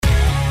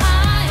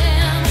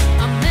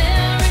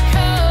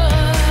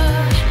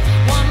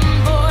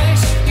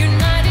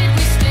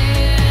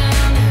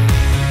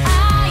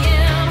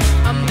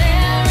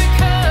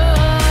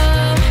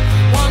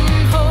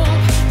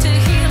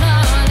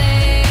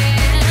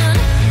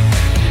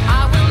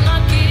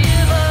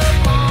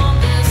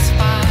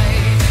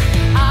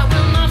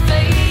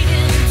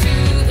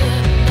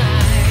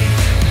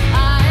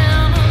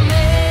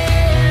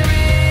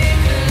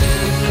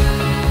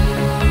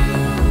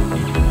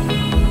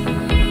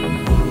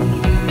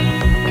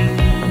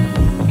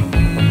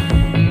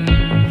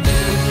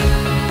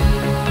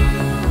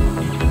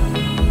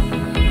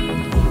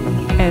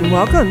and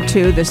welcome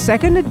to the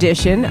second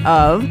edition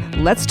of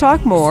Let's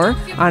Talk More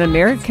on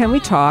America Can We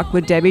Talk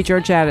with Debbie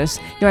Georgatos.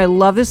 I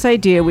love this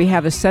idea. We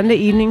have a Sunday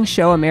evening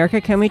show,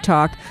 America Can We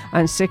Talk,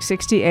 on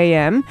 660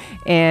 a.m.,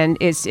 and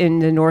it's in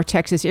the North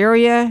Texas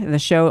area. The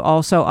show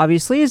also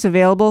obviously is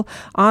available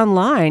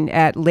online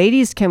at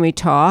Ladies Can We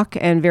Talk,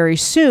 and very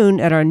soon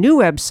at our new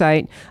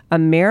website,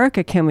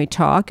 America Can We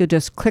Talk. You'll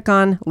just click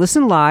on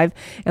Listen Live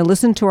and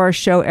listen to our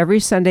show every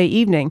Sunday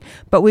evening.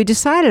 But we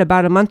decided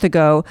about a month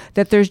ago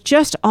that there's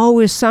just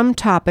always some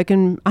topic,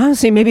 and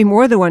honestly maybe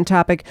more than one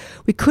topic,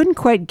 we couldn't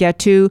quite get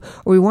to,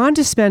 or we wanted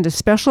to spend a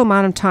special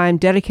amount of time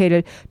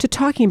dedicated to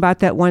talking about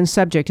that one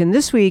subject. And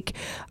this week,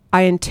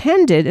 I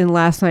intended in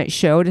last night's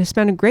show to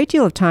spend a great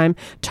deal of time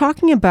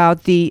talking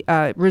about the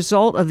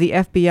result of the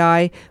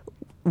FBI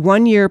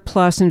 1 year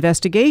plus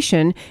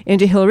investigation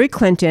into Hilary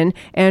Clinton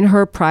and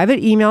her private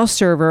email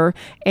server,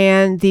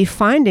 and the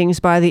findings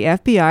by the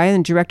FBI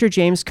and Director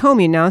James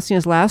Comey announcing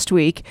this last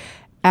week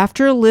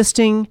after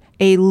listing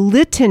a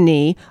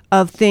litany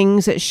of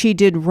things that she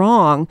did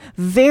wrong.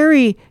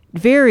 Very,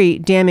 very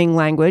damning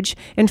language.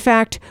 In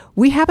fact,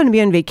 we happened to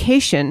be on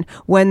vacation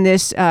when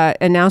this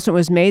announcement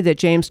was made that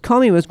James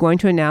Comey was going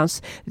to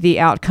announce the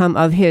outcome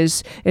of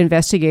his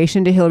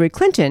investigation to Hillary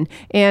Clinton.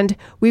 And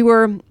we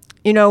were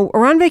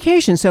we're on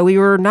vacation, so we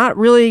were not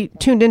really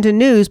tuned into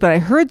news, but I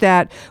heard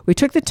that. We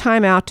took the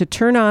time out to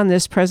turn on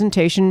this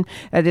presentation,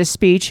 this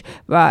speech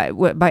by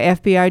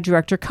FBI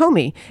Director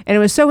Comey. And it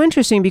was so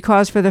interesting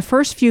because for the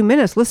first few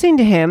minutes listening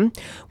to him,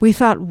 we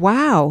thought,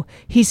 wow,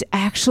 he's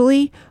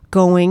actually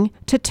going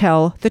to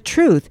tell the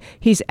truth.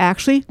 He's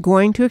actually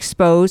going to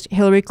expose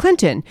Hillary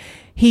Clinton.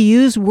 He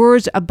used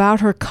words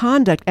about her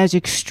conduct as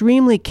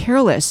extremely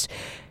careless.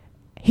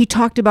 He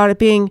talked about it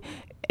being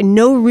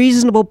no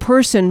reasonable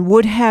person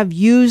would have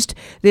used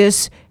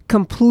this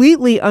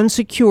completely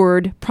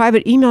unsecured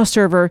private email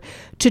server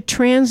to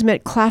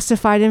transmit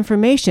classified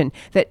information,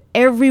 that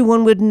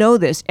everyone would know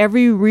this.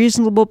 Every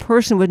reasonable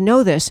person would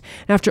know this.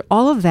 And after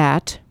all of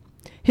that,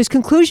 his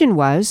conclusion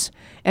was,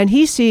 and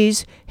he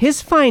sees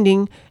his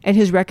finding and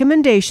his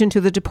recommendation to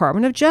the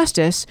Department of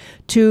Justice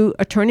to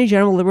Attorney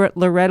General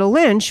Loretta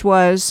Lynch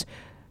was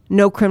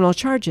no criminal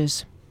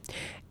charges.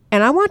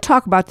 And I want to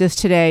talk about this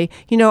today.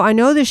 I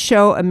know this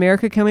show,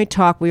 America Can We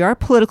Talk, we are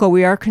political,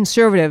 we are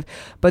conservative,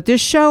 but this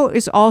show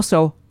is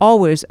also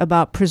always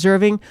about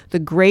preserving the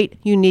great,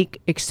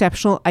 unique,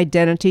 exceptional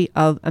identity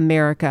of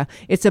America.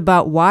 It's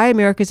about why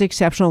America is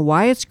exceptional,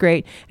 why it's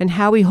great, and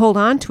how we hold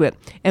on to it.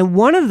 And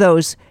one of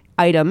those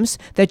items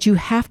that you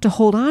have to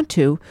hold on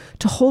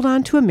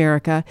to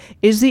America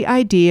is the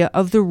idea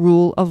of the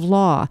rule of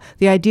law,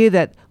 the idea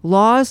that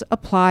laws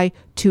apply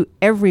to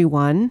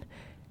everyone,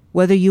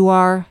 whether you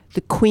are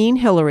the Queen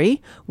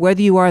Hilary,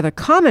 whether you are the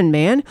common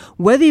man,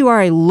 whether you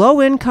are a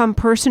low-income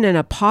person in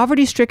a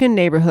poverty-stricken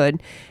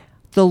neighborhood,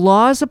 the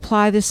laws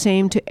apply the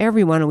same to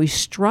everyone, and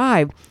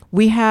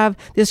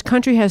this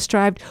country has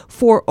strived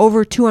for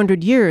over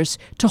 200 years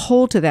to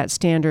hold to that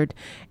standard.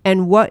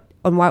 And what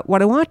I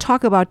want to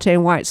talk about today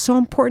and why it's so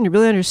important to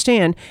really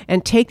understand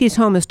and take these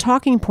home as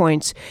talking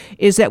points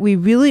is that we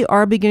really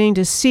are beginning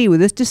to see with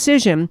this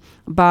decision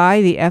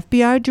by the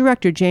FBI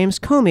Director, James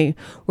Comey,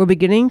 we're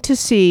beginning to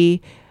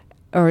see,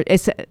 or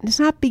it's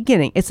not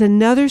beginning, it's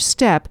another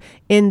step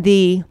in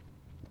the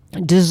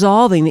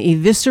dissolving, the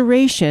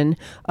evisceration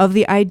of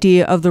the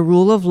idea of the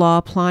rule of law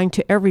applying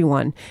to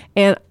everyone.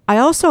 And I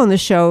also on the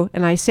show,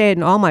 and I say it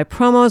in all my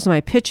promos and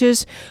my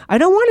pitches, I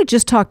don't want to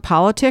just talk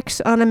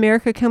politics on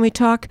America Can We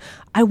Talk.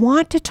 I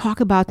want to talk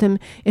about them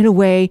in a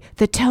way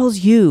that tells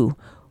you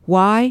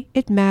why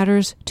it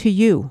matters to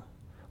you,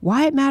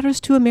 why it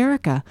matters to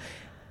America.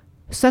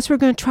 So that's what we're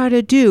going to try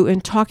to do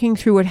in talking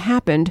through what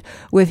happened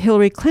with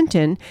Hillary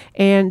Clinton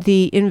and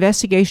the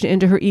investigation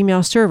into her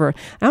email server.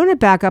 I want to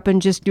back up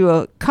and just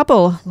do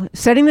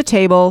setting the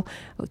table,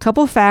 a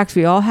couple facts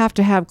we all have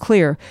to have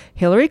clear.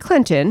 Hillary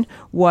Clinton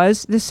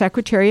was the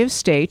Secretary of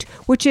State,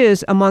 which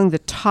is among the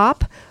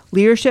top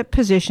leadership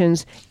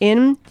positions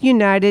in the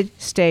United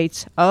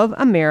States of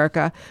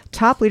America,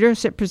 top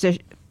leadership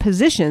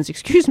positions,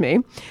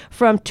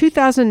 from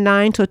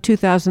 2009 till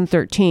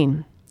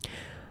 2013.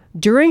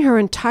 During her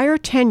entire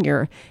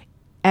tenure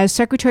as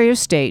Secretary of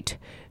State,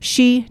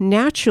 she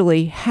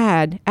naturally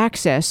had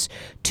access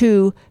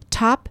to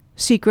top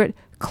secret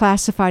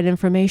classified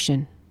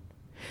information.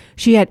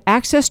 She had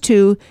access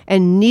to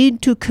and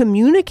need to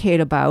communicate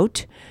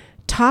about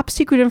top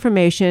secret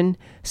information,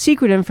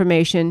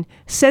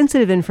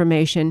 sensitive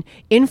information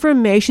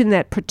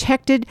that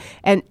protected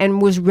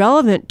and was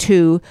relevant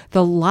to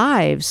the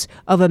lives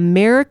of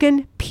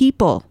American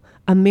people,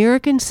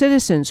 American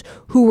citizens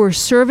who were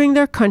serving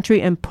their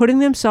country and putting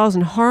themselves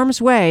in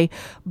harm's way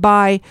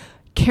by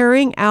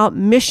carrying out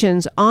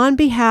missions on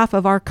behalf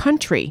of our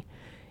country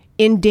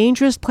in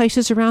dangerous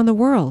places around the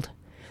world.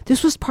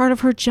 This was part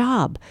of her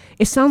job.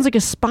 It sounds like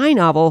a spy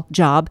novel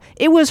job.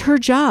 It was her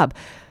job.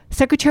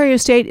 Secretary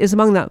of State is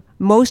among the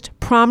most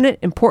prominent,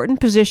 important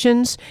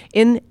positions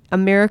in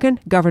American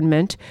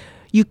government.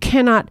 You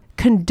cannot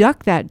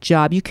conduct that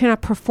job. You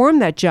cannot perform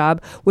that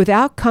job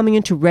without coming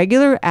into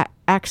regular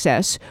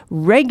access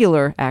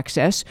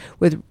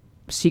with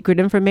secret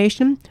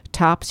information,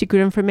 top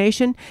secret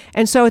information.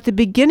 And so at the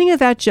beginning of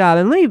that job,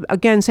 and let me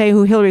again say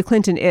who Hilary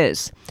Clinton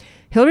is.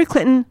 Hilary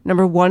Clinton,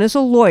 number one, is a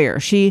lawyer.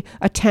 She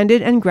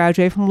attended and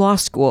graduated from law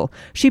school.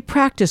 She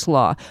practiced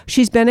law.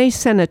 She's been a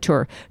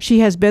senator. She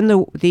has been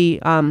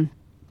the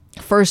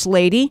first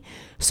lady.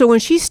 So when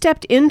she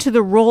stepped into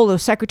the role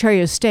of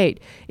Secretary of State,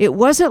 it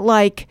wasn't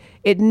like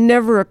it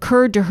never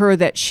occurred to her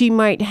that she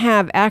might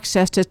have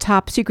access to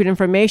top secret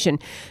information.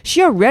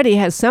 She already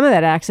has some of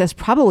that access,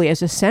 probably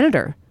as a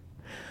senator.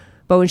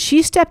 But when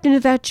she stepped into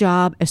that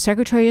job as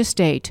Secretary of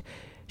State,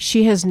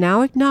 she has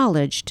now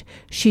acknowledged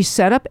she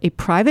set up a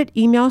private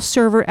email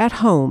server at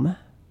home,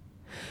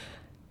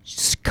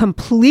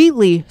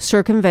 completely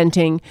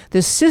circumventing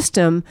the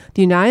system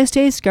the United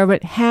States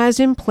government has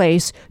in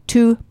place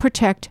to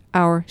protect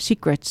our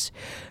secrets.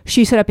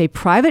 She set up a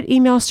private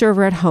email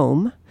server at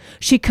home.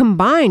 She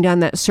combined on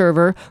that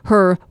server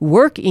her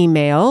work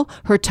email,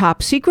 her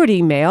top secret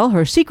email,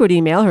 her secret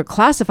email, her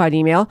classified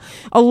email,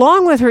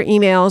 along with her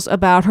emails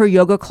about her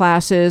yoga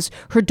classes,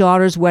 her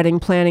daughter's wedding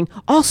planning,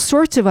 all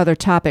sorts of other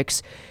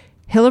topics.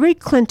 Hilary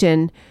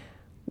Clinton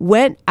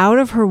went out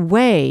of her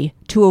way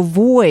to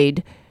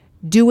avoid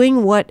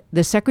doing what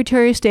the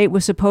Secretary of State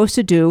was supposed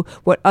to do,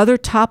 what other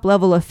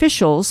top-level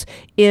officials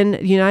in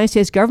the United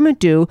States government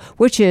do,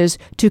 which is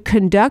to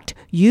conduct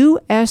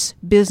U.S.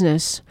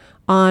 business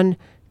on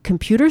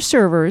computer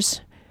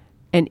servers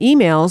and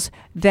emails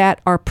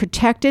that are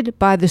protected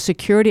by the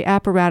security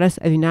apparatus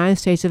of the United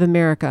States of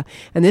America.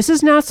 And this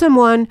is not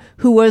someone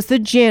who was the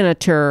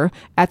janitor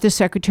at the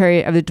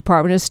Secretary of the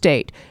Department of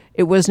State.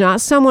 It was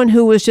not someone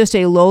who was just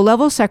a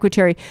low-level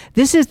secretary.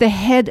 This is the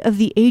head of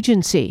the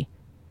agency.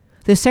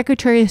 The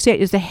Secretary of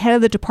State is the head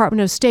of the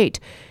Department of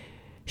State.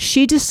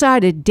 She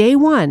decided day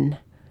one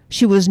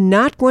she was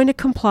not going to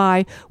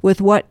comply with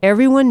what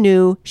everyone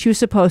knew she was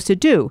supposed to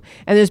do.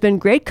 And there's been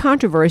great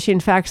controversy. In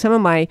fact, some of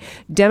my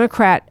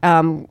Democrat,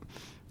 I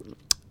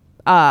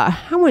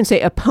wouldn't say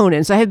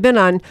opponents. I have been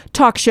on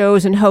talk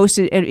shows and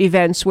hosted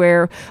events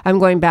where I'm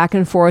going back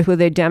and forth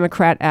with a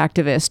Democrat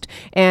activist,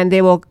 and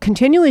they will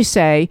continually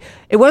say,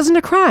 it wasn't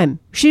a crime.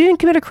 She didn't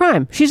commit a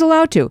crime. She's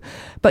allowed to.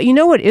 But you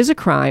know what is a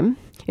crime?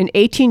 In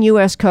 18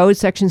 U.S. Code,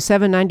 Section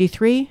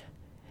 793,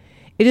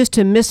 it is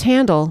to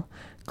mishandle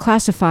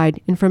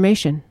classified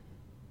information.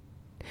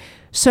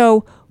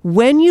 So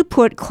when you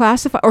put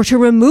classified, or to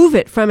remove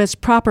it from its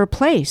proper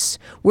place,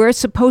 where it's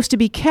supposed to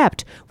be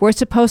kept, where it's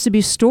supposed to be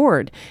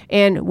stored,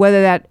 and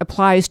whether that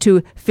applies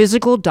to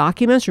physical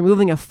documents,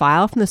 removing a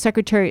file from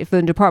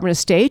the Department of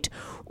State,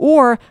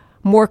 or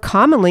more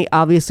commonly,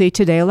 obviously,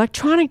 today,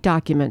 electronic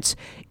documents,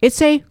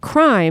 it's a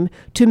crime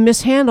to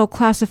mishandle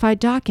classified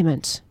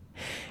documents.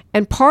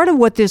 And part of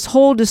what this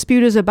whole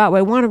dispute is about, what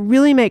I want to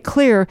really make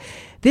clear,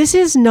 this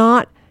is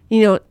not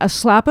a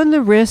slap on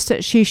the wrist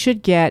that she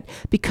should get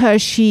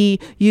because she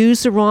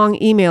used the wrong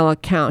email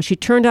account. She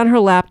turned on her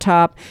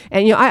laptop.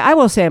 And, I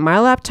will say on my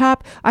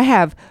laptop, I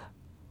have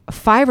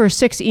 5 or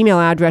 6 email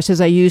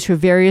addresses I use for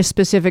various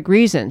specific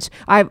reasons.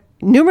 I've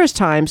numerous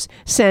times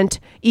sent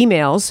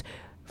emails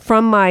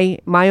from my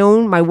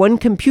one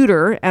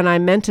computer, and I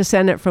meant to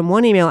send it from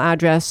one email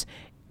address,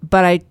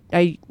 but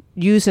I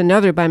used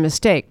another by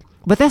mistake.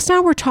 But that's not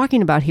what we're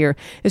talking about here.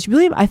 It's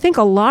really, I think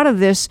a lot of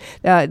this,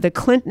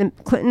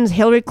 the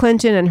Hillary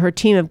Clinton and her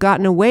team have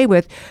gotten away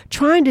with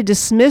trying to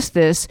dismiss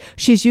this.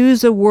 She's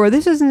used the word,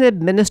 this is an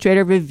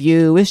administrative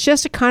review. It's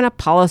just a kind of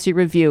policy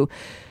review.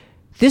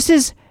 This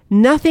is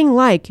nothing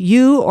like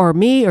you or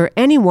me or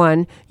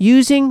anyone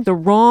using the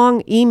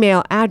wrong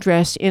email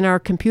address in our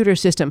computer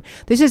system.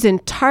 This is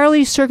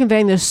entirely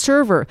circumventing the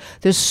server,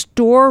 the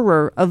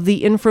storer of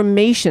the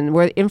information,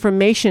 where the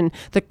information,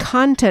 the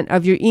content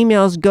of your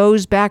emails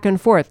goes back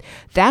and forth.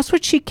 That's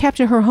what she kept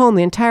at her home,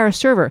 the entire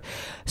server.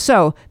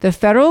 So the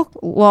federal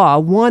law,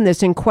 one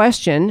that's in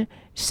question,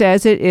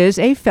 says it is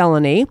a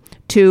felony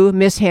to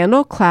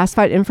mishandle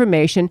classified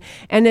information,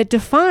 and it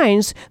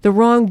defines the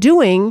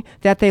wrongdoing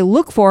that they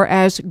look for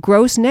as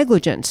gross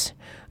negligence.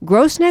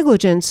 Gross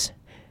negligence,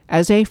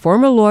 as a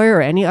former lawyer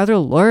or any other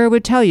lawyer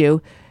would tell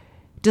you,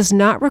 does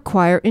not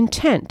require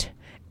intent.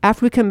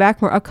 After we come back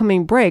from our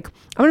upcoming break,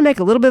 I'm going to make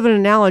a little bit of an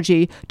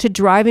analogy to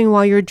driving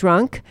while you're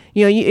drunk.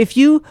 If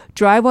you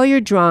drive while you're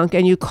drunk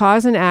and you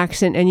cause an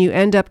accident and you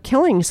end up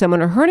killing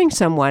someone or hurting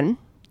someone,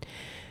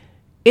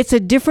 it's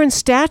a different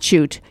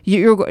statute,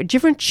 you're a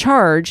different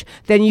charge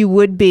than you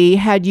would be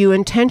had you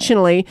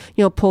intentionally,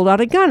 pulled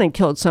out a gun and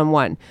killed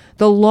someone.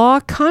 The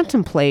law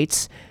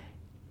contemplates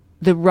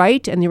the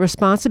right and the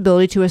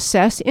responsibility to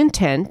assess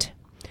intent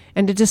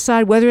and to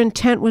decide whether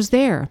intent was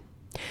there.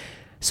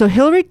 So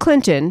Hillary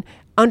Clinton,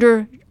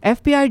 under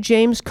FBI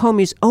James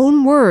Comey's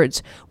own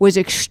words, was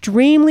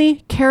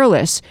extremely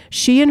careless.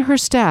 She and her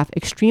staff,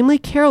 extremely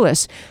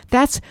careless.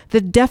 That's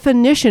the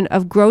definition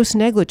of gross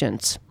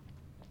negligence.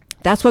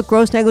 That's what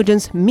gross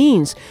negligence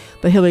means.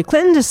 But Hillary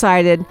Clinton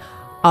decided,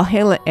 I'll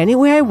handle it any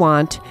way I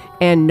want,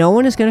 and no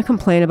one is going to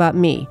complain about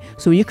me.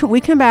 So we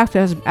come back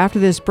after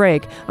this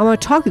break. I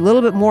want to talk a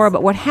little bit more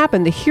about what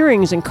happened, the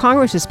hearings in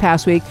Congress this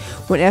past week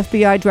when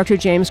FBI Director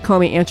James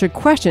Comey answered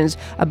questions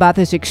about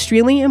this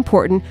extremely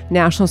important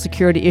national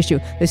security issue.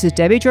 This is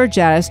Debbie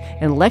Georgatos,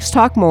 and let's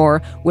talk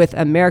more with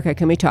America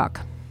Can We Talk.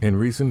 In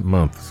recent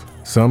months,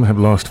 some have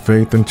lost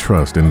faith and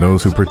trust in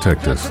those who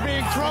protect us.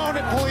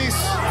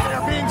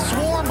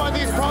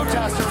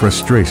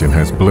 Frustration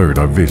has blurred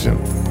our vision,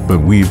 but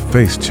we've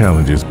faced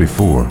challenges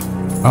before.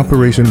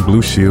 Operation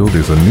Blue Shield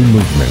is a new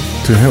movement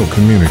to help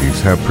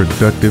communities have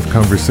productive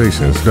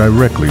conversations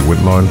directly with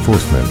law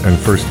enforcement and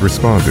first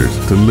responders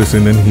to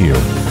listen and heal.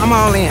 I'm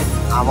all in.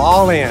 I'm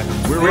all in.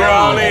 We're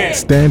all in.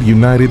 Stand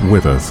united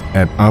with us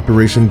at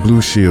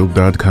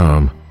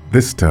OperationBlueShield.com.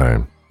 This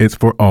time, it's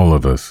for all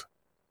of us.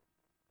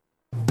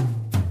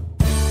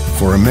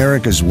 For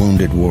America's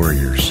wounded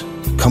warriors,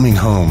 coming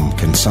home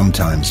can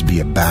sometimes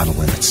be a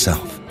battle in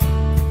itself.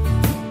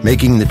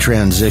 Making the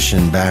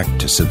transition back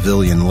to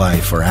civilian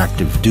life or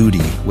active duty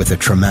with a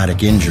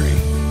traumatic injury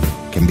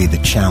can be the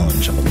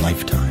challenge of a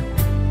lifetime.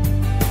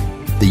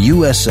 The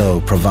USO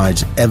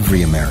provides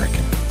every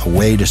American a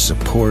way to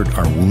support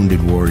our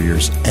wounded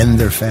warriors and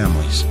their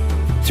families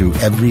through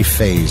every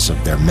phase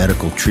of their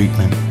medical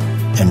treatment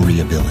and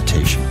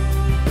rehabilitation.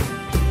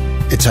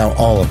 It's how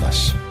all of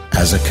us,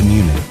 as a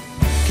community,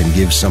 can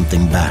give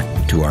something back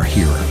to our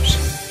heroes.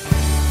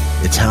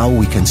 It's how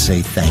we can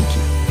say thank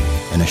you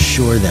and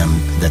assure them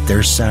that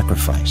their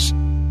sacrifice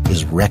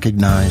is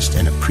recognized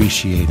and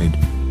appreciated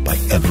by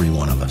every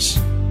one of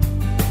us.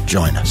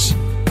 Join us.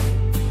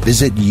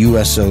 Visit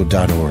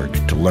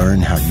USO.org to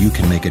learn how you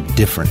can make a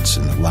difference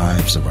in the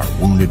lives of our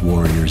wounded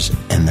warriors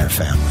and their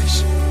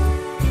families.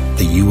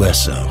 The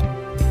USO,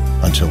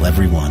 until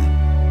everyone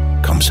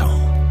comes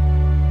home.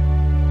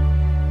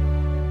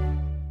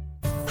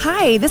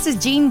 Hi, this is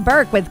Jean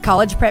Burke with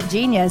College Prep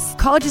Genius.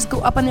 Colleges go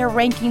up on their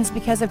rankings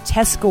because of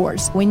test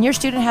scores. When your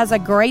student has a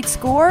great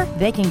score,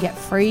 they can get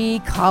free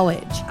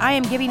college. I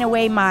am giving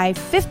away my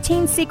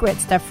 15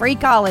 secrets to free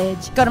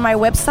college. Go to my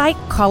website,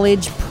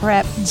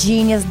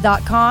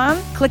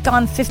 collegeprepgenius.com. Click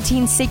on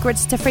 15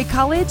 secrets to free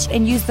college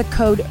and use the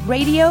code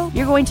RADIO.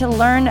 You're going to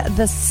learn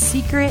the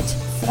secret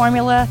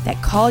formula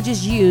that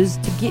colleges use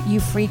to get you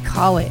free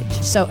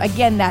college. So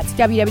again, that's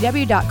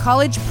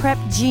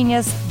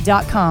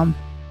www.collegeprepgenius.com.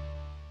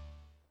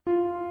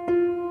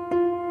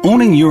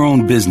 Owning your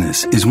own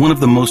business is one of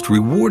the most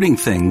rewarding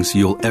things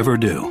you'll ever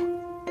do.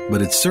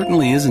 But it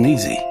certainly isn't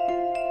easy.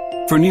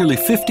 For nearly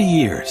 50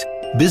 years,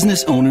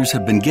 business owners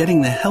have been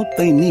getting the help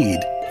they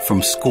need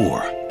from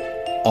SCORE,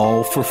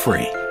 all for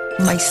free.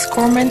 My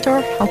SCORE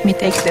mentor helped me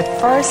take the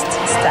first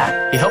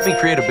step. He helped me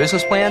create a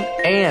business plan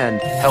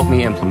and helped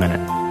me implement it.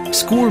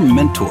 SCORE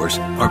mentors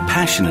are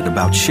passionate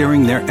about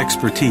sharing their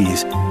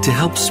expertise to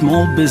help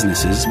small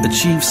businesses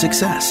achieve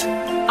success.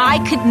 I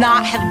could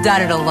not have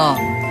done it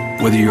alone.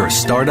 Whether you're a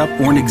startup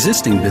or an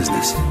existing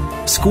business,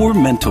 SCORE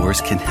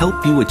mentors can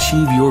help you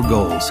achieve your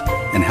goals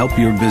and help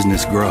your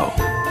business grow.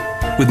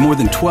 With more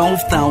than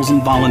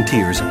 12,000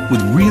 volunteers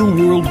with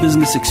real-world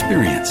business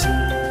experience,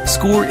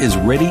 SCORE is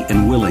ready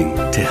and willing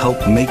to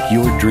help make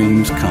your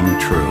dreams come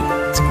true.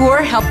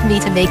 SCORE helped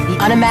me to make the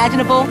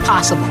unimaginable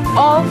possible,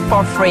 all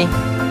for free.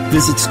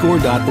 Visit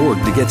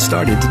SCORE.org to get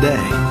started today.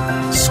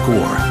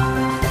 SCORE,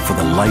 for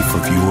the life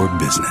of your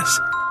business.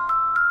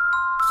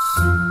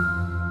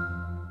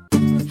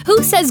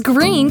 Who says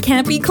green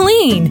can't be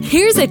clean?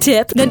 Here's a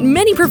tip that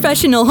many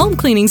professional home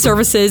cleaning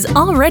services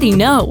already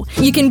know.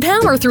 You can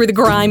power through the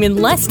grime in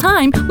less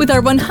time with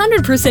our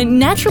 100%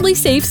 naturally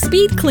safe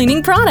speed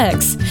cleaning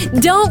products.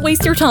 Don't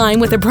waste your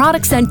time with the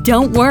products that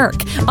don't work.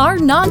 Our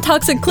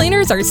non-toxic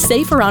cleaners are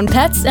safe around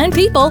pets and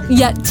people,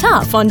 yet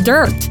tough on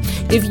dirt.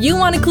 If you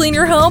want to clean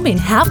your home in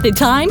half the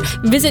time,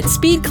 visit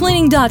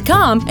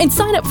speedcleaning.com and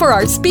sign up for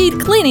our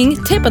Speed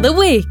Cleaning Tip of the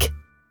Week.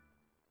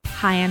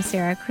 Hi, I'm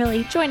Sarah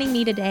Crilly. Joining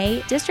me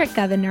today, District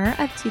Governor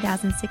of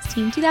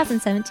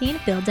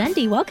 2016-2017, Bill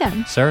Dundee.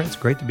 Welcome. Sarah, it's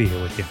great to be here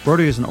with you.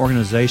 Rotary is an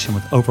organization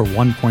with over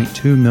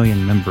 1.2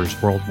 million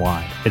members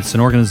worldwide. It's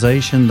an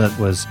organization that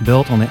was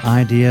built on the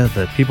idea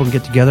that people can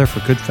get together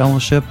for good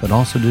fellowship, but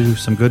also do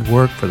some good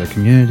work for their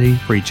community,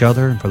 for each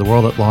other, and for the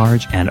world at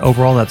large. And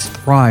overall, that's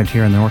thrived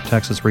here in the North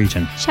Texas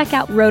region. Check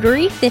out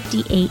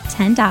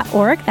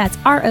Rotary5810.org. That's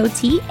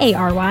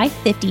ROTARY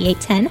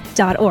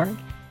 5810.org.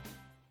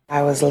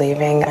 I was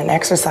leaving an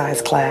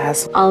exercise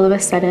class. All of a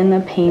sudden,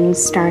 the pain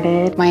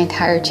started. My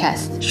entire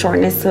chest.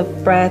 Shortness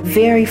of breath,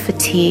 very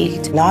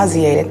fatigued,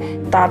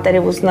 nauseated. Thought that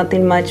it was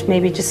nothing much,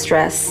 maybe just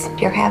stress.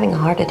 You're having a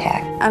heart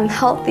attack. I'm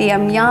healthy,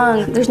 I'm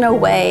young. There's no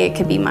way it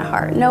could be my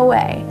heart, no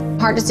way.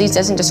 Heart disease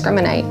doesn't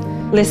discriminate.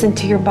 Listen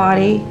to your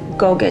body,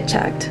 go get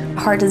checked.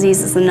 Heart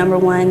disease is the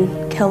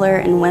 #1 killer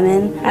in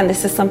women. And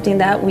this is something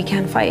that we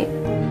can fight.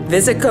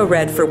 Visit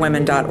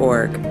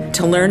GoRedForWomen.org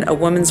to learn a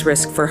woman's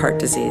risk for heart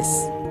disease.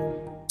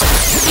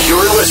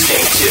 You're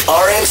listening to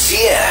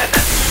RNCN,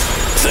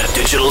 the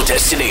digital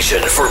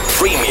destination for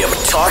premium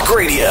talk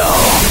radio.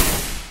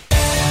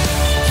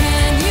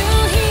 Can you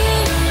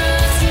hear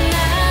us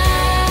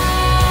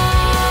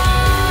now?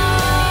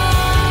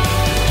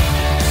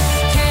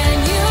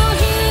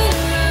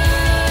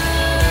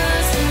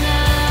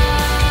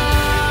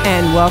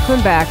 And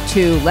welcome back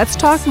to Let's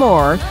Talk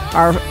More,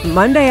 our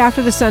Monday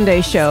after the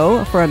Sunday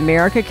show for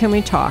America Can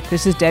We Talk.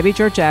 This is Debbie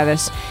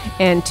Georgatos,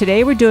 and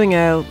today we're doing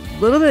a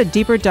little bit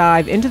deeper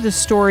dive into the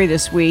story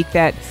this week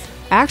that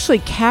actually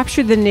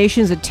captured the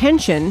nation's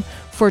attention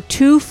for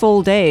 2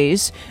 full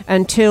days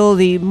until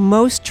the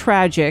most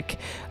tragic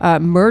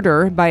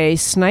murder by a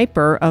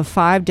sniper of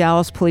 5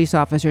 Dallas police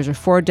officers, or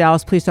 4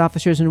 Dallas police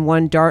officers and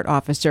 1 DART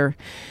officer.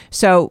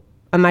 So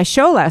on my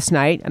show last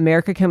night,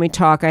 America Can We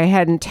Talk, I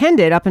had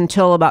intended, up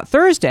until about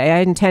Thursday, I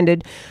had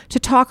intended to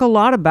talk a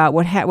lot about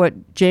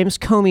what James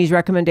Comey's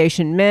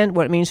recommendation meant,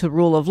 what it means for the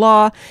rule of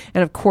law,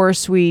 and of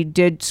course we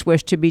did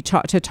switch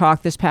to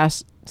talk this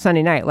past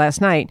Sunday night,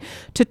 last night,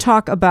 to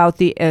talk about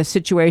the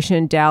situation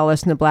in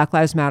Dallas and the Black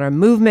Lives Matter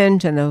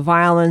movement and the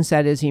violence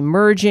that is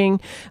emerging,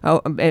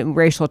 and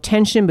racial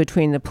tension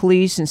between the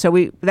police. And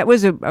so that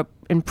was an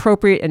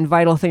appropriate and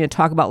vital thing to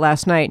talk about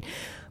last night.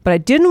 But I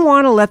didn't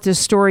want to let this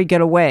story get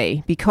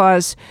away,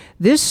 because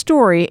this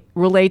story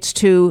relates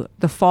to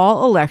the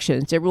fall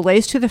elections. It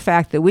relates to the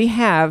fact that we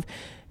have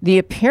the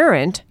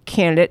apparent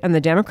candidate on the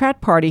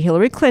Democrat Party,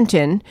 Hilary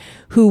Clinton,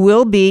 who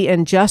will be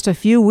in just a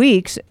few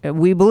weeks,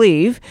 we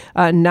believe,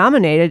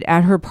 nominated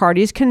at her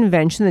party's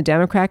convention, the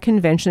Democrat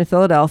Convention in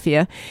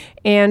Philadelphia.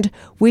 And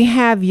we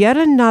have yet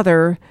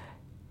another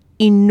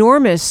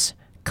enormous,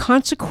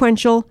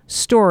 consequential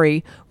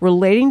story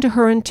relating to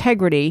her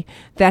integrity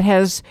that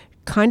has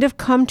kind of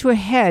come to a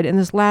head in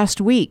this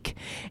last week.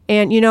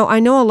 And,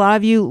 I know a lot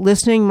of you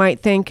listening might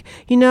think,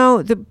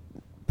 the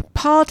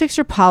politics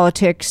are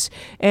politics,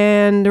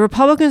 and the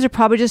Republicans are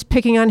probably just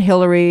picking on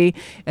Hillary,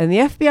 and the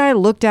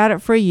FBI looked at it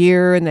for a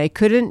year, and they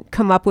couldn't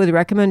come up with a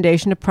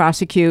recommendation to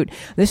prosecute.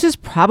 This is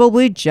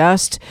probably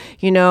just,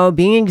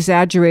 being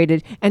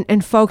exaggerated.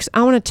 And folks,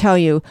 I want to tell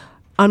you,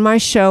 on my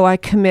show, I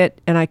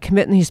commit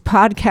in these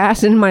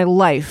podcasts in my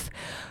life.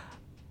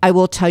 I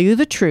will tell you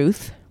the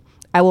truth.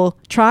 I will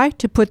try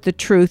to put the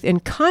truth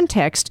in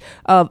context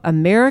of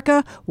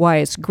America, why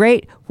it's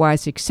great, why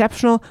it's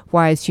exceptional,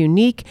 why it's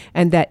unique,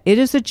 and that it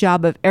is the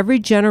job of every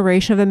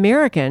generation of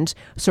Americans.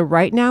 So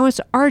right now it's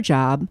our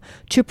job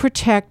to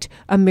protect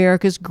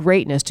America's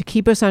greatness, to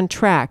keep us on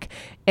track.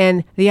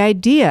 And the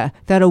idea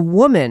that a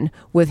woman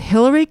with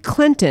Hillary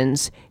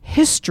Clinton's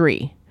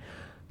history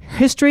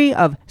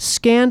of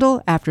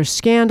scandal after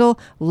scandal,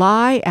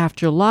 lie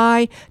after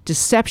lie,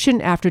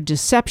 deception after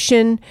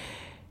deception,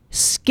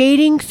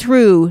 skating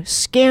through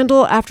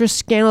scandal after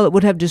scandal that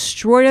would have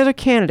destroyed other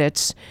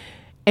candidates,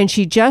 and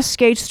she just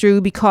skates through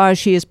because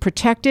she is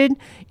protected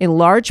in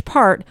large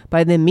part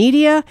by the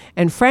media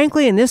and,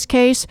 frankly, in this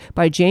case,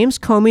 by James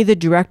Comey, the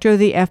director of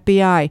the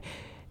FBI.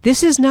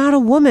 This is not a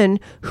woman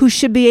who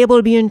should be able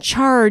to be in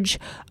charge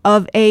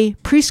of a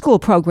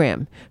preschool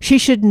program. She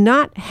should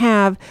not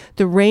have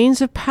the reins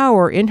of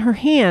power in her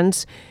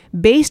hands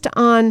based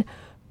on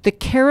the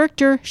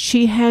character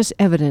she has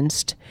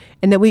evidenced,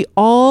 and that we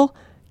all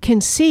can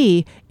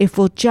see if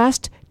we'll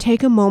just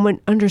take a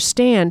moment,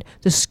 understand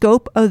the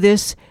scope of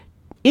this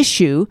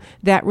issue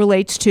that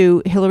relates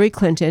to Hillary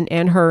Clinton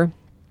and her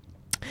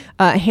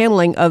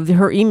handling of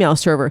her email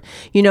server.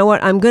 You know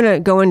what? I'm going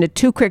to go into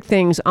 2 quick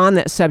things on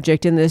that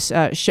subject in this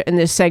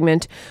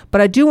segment,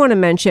 but I do want to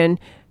mention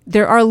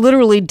there are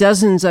literally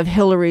dozens of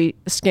Hillary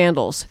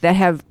scandals that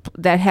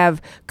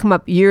have come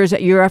up year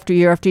after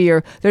year after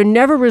year. They're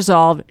never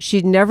resolved. She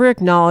never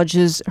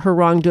acknowledges her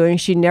wrongdoing.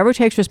 She never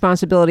takes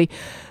responsibility.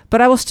 But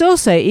I will still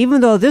say,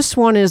 even though this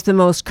one is the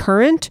most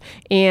current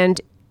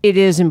and it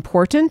is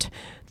important,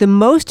 the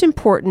most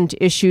important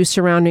issue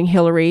surrounding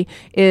Hillary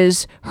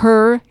is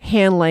her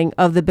handling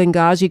of the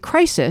Benghazi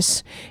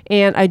crisis.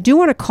 And I do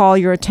want to call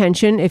your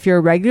attention, if you're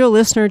a regular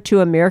listener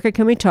to America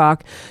Can We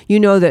Talk, you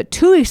know that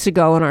 2 weeks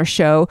ago on our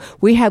show,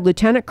 we had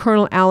Lieutenant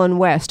Colonel Alan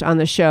West on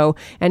the show,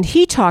 and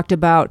he talked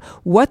about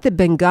what the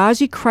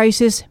Benghazi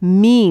crisis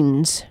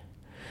means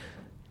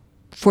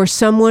for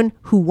someone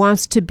who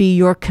wants to be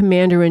your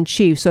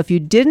commander-in-chief. So if you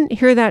didn't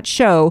hear that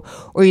show,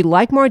 or you'd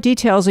like more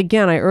details,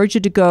 again, I urge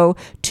you to go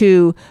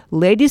to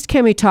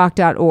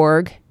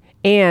ladiescanwetalk.org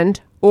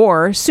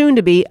or soon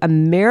to be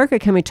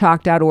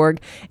americacanwetalk.org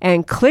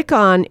and click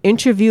on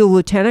Interview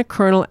Lieutenant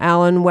Colonel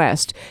Alan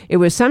West. It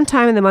was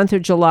sometime in the month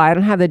of July. I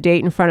don't have the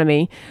date in front of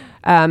me.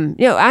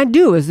 I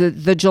do. Is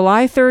the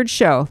July 3rd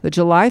show. The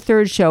July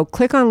 3rd show.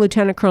 Click on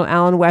Lieutenant Colonel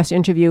Alan West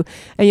interview,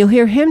 and you'll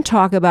hear him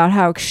talk about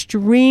how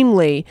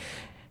extremely,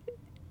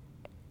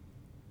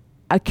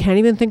 I can't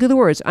even think of the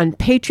words,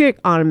 unpatriotic,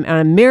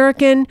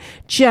 un-American,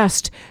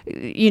 just,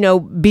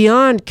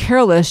 beyond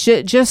careless,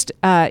 just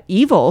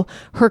evil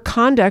her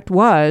conduct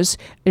was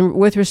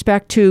with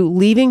respect to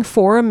leaving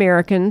 4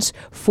 American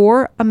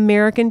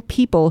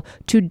people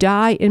to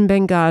die in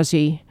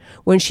Benghazi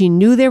when she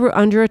knew they were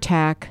under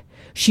attack.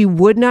 She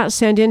would not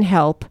send in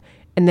help,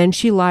 and then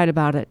she lied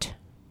about it.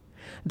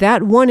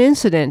 That one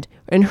incident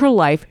in her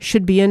life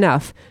should be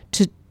enough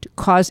to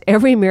cause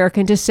every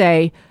American to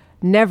say,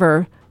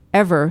 never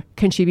ever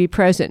can she be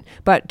president.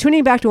 But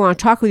tuning back to what I want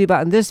to talk with you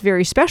about in this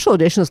very special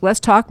edition is Let's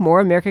Talk More,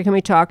 America Can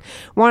We Talk.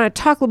 I want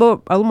to talk a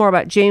little more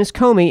about James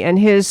Comey and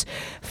his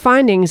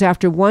findings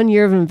after 1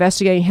 year of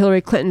investigating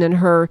Hillary Clinton and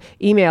her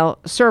email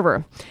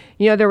server.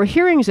 You know, there were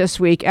hearings this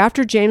week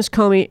after James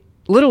Comey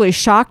literally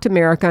shocked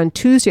America on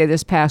Tuesday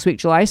this past week,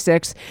 July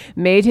 6th,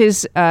 made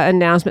his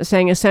announcement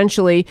saying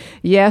essentially,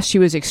 yes, she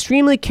was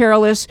extremely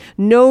careless.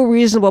 No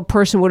reasonable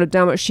person would have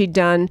done what she'd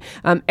done.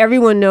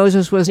 Everyone knows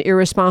this was an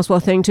irresponsible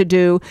thing to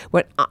do.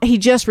 What he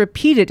just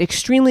repeated,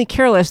 extremely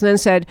careless, and then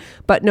said,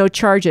 but no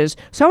charges.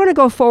 So I want to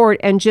go forward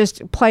and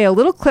just play a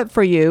little clip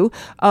for you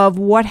of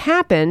what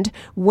happened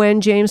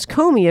when James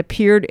Comey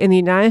appeared in the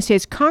United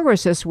States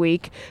Congress this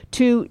week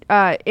to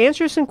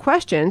answer some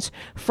questions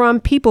from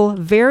people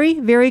very,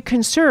 very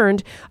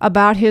concerned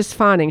about his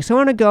findings. So I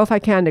want to go, if I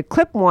can, to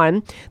clip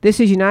one. This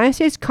is United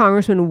States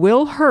Congressman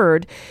Will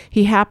Hurd.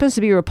 He happens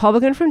to be a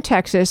Republican from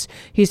Texas.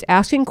 He's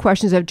asking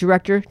questions of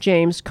Director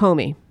James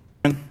Comey.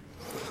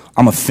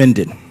 I'm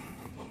offended.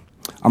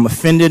 I'm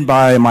offended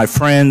by my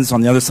friends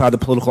on the other side of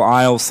the political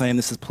aisle saying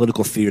this is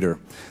political theater.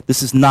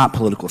 This is not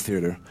political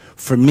theater.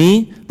 For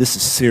me, this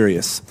is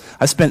serious.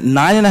 I spent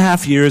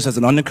 9.5 years as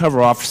an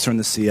undercover officer in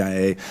the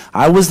CIA.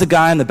 I was the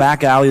guy in the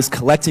back alleys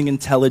collecting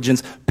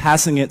intelligence,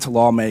 passing it to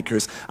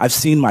lawmakers. I've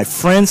seen my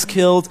friends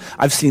killed.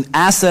 I've seen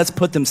assets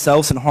put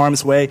themselves in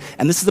harm's way.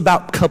 And this is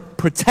about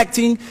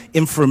protecting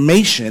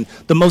information,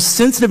 the most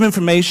sensitive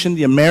information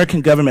the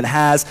American government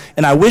has.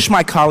 And I wish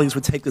my colleagues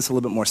would take this a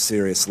little bit more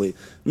seriously.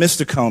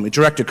 Mr. Comey,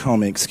 Director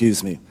Comey,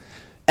 excuse me.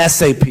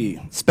 SAP,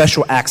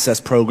 Special Access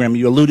Program,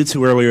 you alluded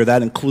to earlier,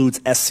 that includes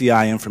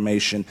SCI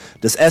information.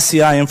 Does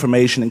SCI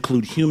information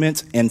include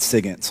HUMINT and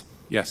SIGINT?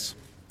 Yes.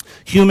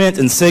 HUMINT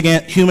and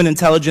SIGINT, human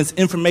intelligence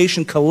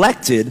information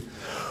collected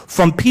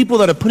from people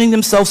that are putting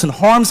themselves in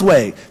harm's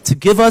way to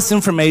give us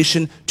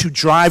information to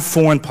drive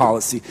foreign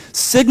policy.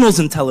 Signals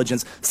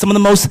intelligence, some of the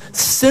most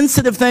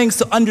sensitive things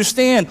to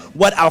understand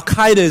what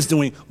Al-Qaeda is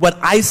doing, what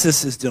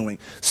ISIS is doing.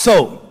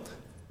 So,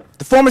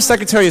 the former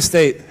Secretary of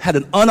State had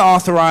an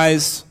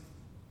unauthorized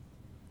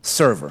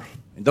server,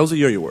 and those are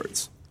your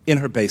words, in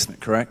her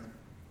basement, correct?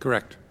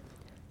 Correct.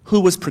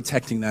 Who was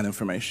protecting that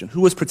information?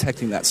 Who was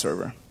protecting that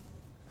server?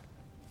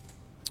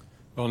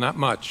 Well, not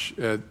much.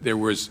 There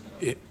was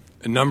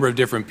a number of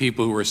different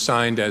people who were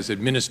assigned as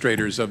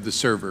administrators of the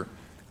server.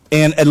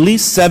 And at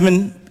least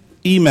 7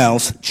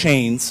 emails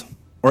chains,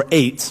 or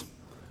 8,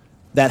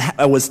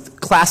 that was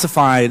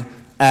classified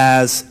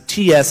as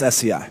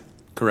TS-SCI.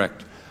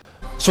 Correct.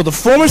 So the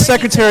former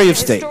Secretary of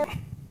State,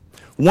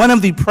 one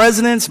of the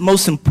president's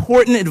most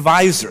important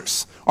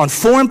advisors on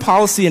foreign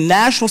policy and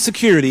national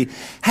security,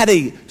 had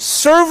a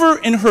server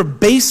in her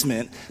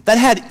basement that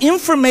had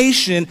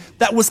information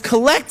that was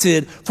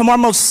collected from our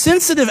most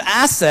sensitive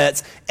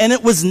assets, and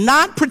it was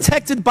not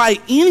protected by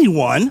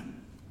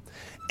anyone,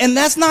 and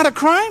that's not a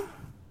crime?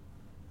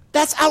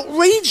 That's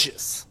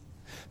outrageous.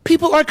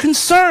 People are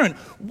concerned.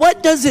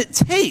 What does it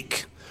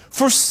take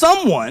for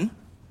someone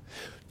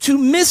to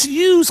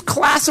misuse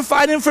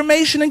classified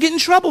information and get in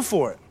trouble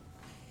for it?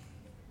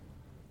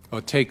 Well,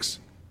 it takes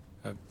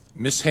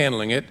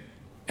mishandling it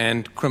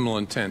and criminal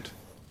intent.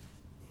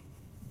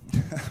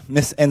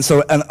 And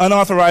so an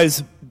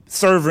unauthorized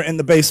server in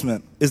the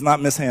basement is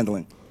not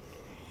mishandling?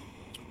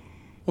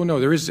 Well, no,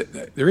 there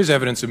is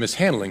evidence of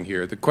mishandling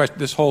here.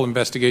 This whole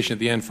investigation at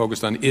the end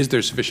focused on, is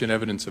there sufficient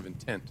evidence of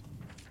intent?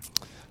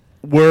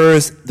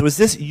 Was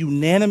this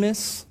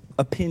unanimous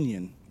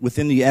opinion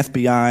within the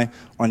FBI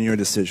on your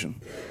decision?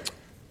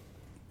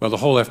 Well, the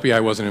whole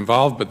FBI wasn't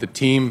involved, but the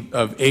team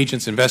of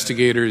agents,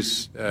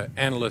 investigators,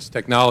 analysts,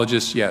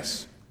 technologists,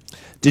 yes.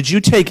 Did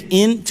you take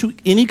into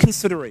any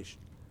consideration?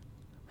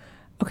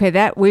 Okay,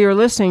 that we were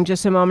listening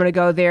just a moment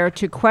ago there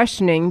to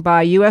questioning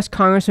by U.S.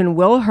 Congressman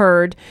Will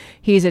Hurd.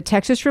 He's a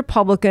Texas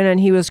Republican,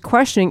 and he was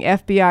questioning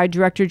FBI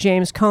Director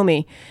James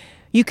Comey.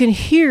 You can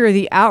hear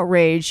the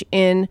outrage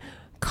in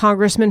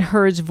Congressman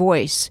Hurd's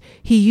voice.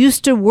 He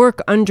used to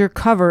work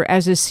undercover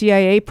as a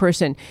CIA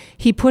person.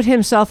 He put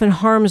himself in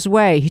harm's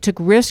way. He took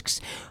risks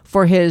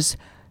with his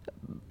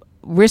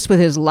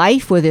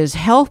life, with his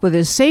health, with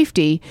his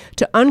safety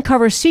to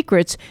uncover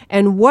secrets.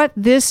 And what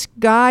this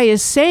guy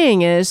is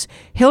saying is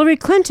Hillary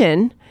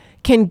Clinton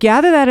can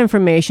gather that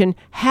information,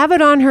 have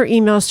it on her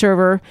email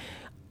server,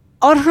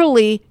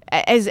 utterly,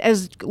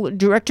 as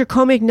Director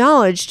Comey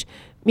acknowledged,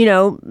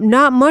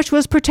 not much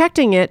was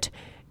protecting it.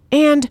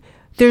 And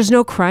there's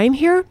no crime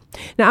here.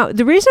 Now,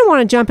 the reason I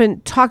want to jump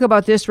and talk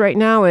about this right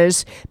now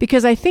is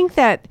because I think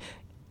that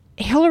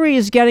Hillary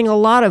is getting a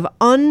lot of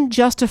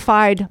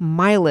unjustified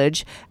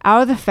mileage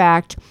out of the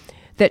fact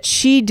that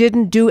she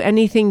didn't do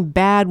anything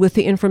bad with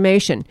the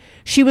information.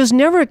 She was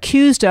never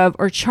accused of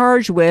or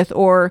charged with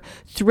or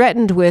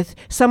threatened with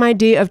some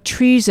idea of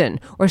treason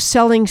or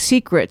selling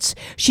secrets.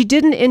 She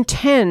didn't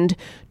intend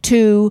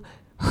to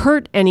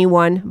hurt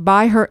anyone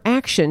by her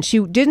action. She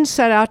didn't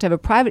set out to have a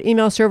private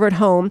email server at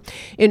home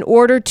in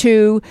order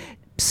to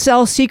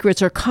sell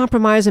secrets or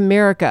compromise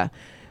America.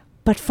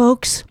 But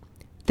folks,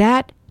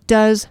 that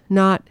does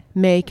not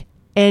make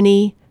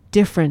any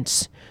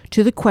difference.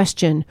 to the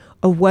question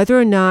of whether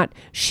or not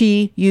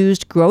she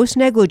used gross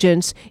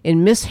negligence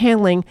in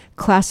mishandling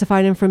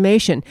classified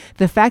information.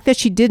 The fact that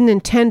she didn't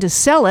intend to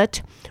sell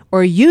it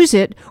or use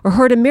it or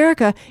hurt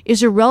America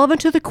is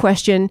irrelevant to the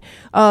question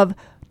of,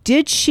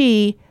 did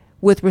she,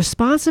 with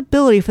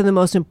responsibility for the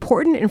most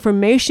important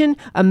information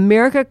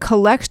America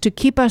collects to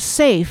keep us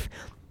safe,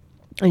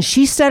 and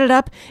she set it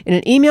up in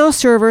an email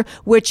server,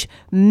 which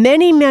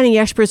many, many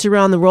experts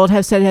around the world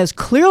have said has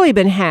clearly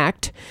been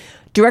hacked.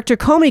 Director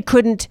Comey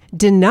couldn't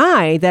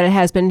deny that it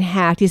has been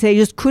hacked. He said he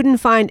just couldn't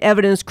find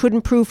evidence,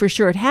 couldn't prove for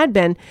sure it had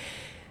been.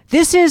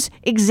 This is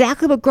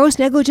exactly what gross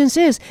negligence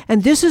is.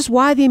 And this is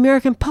why the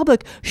American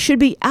public should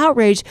be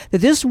outraged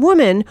that this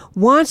woman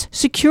wants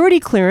security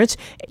clearance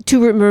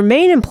to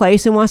remain in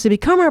place and wants to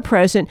become our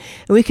president.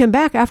 And we come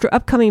back after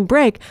upcoming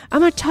break.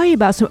 I'm going to tell you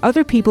about some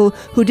other people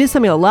who did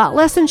something a lot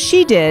less than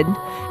she did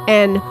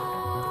and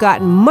got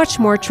in much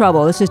more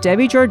trouble. This is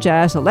Debbie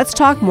Georgetta. So let's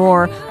talk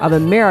more of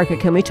America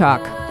Can We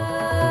Talk?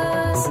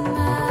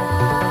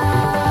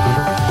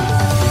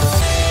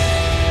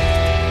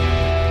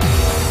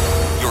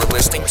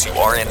 Listening to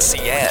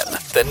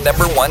RNCN, the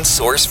 #1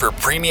 source for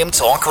premium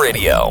talk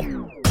radio.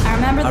 I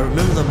remember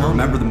the moment.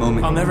 Remember the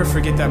moment. I'll never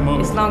forget that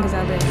moment. As long as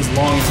I live. As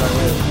long as I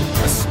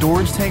live. A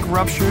storage tank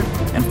ruptured,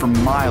 and for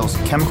miles,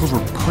 chemicals were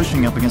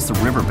pushing up against the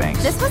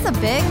riverbanks. This was a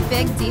big,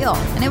 big deal,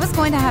 and it was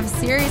going to have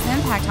serious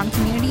impact on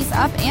communities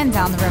up and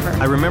down the river.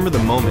 I remember the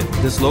moment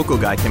this local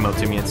guy came up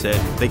to me and said,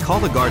 "They call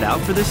the guard out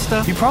for this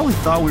stuff?" You probably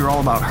thought we were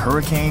all about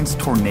hurricanes,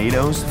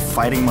 tornadoes,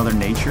 fighting Mother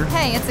Nature.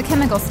 Hey, it's a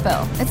chemical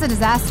spill. It's a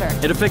disaster.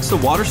 It affects the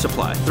water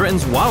supply,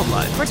 threatens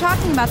wildlife. We're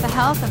talking about the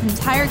health of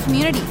entire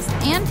communities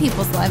and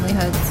people's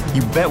livelihoods.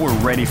 You bet we're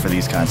ready for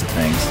these kinds of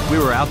things. We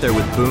were out there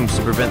with booms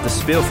to prevent the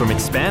spill from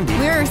expanding.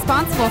 We were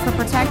responsible for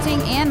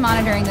protecting and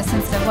monitoring the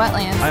sensitive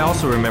wetlands. I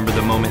also remember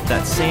the moment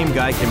that same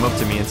guy came up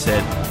to me and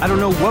said, "I don't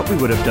know what we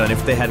would have done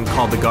if they hadn't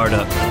called the guard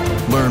up."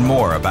 Learn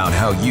more about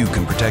how you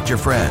can protect your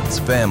friends,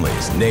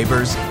 families,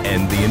 neighbors,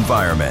 and the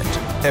environment.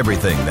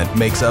 Everything that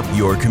makes up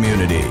your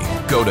community.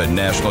 Go to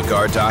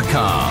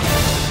NationalGuard.com.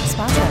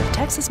 Sponsor of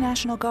Texas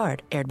National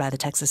Guard, aired by the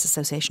Texas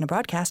Association of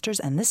Broadcasters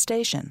and this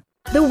station.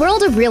 The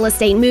world of real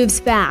estate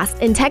moves fast,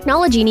 and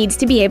technology needs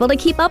to be able to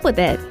keep up with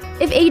it.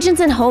 If agents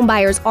and home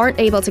buyers aren't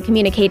able to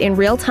communicate in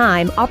real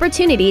time,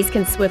 opportunities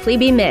can swiftly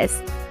be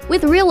missed.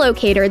 With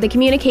RealLocator, the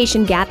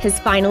communication gap has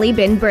finally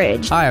been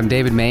bridged. Hi, I'm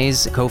David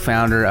Mays,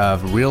 co-founder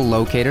of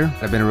RealLocator.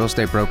 I've been a real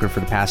estate broker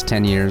for the past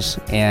 10 years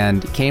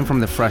and came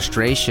from the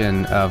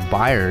frustration of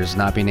buyers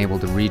not being able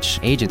to reach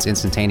agents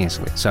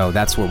instantaneously. So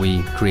that's what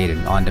we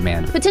created, on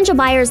demand. Potential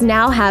buyers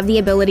now have the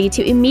ability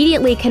to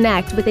immediately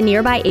connect with a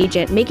nearby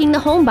agent, making the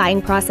home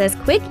buying process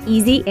quick,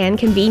 easy, and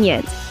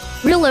convenient.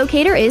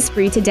 RealLocator is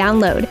free to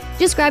download.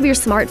 Just grab your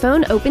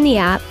smartphone, open the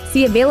app,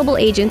 see available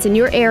agents in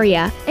your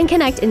area, and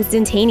connect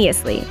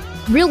instantaneously.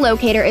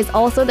 RealLocator is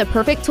also the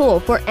perfect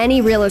tool for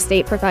any real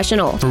estate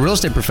professional. For real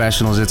estate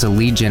professionals, it's a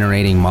lead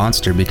generating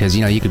monster because,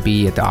 you could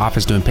be at the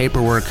office doing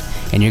paperwork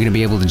and you're going to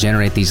be able to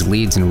generate these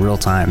leads in real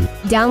time.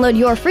 Download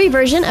your free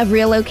version of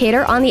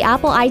RealLocator on the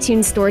Apple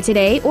iTunes Store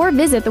today or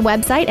visit the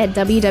website at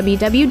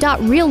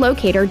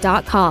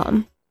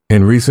www.reallocator.com.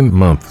 In recent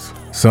months,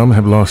 some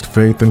have lost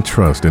faith and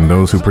trust in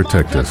those who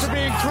protect us.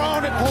 Being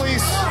thrown at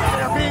police.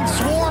 They're being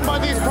swarmed by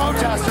these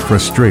protesters.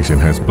 Frustration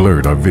has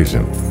blurred our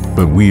vision,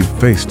 but we've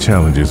faced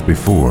challenges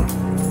before.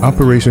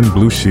 Operation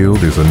Blue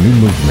Shield is a new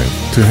movement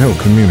to help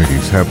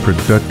communities have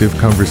productive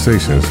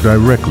conversations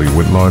directly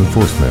with law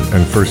enforcement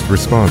and first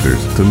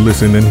responders to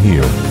listen and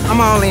heal.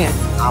 I'm all in.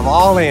 I'm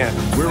all in.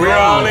 We're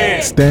all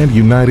in. Stand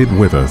united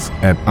with us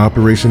at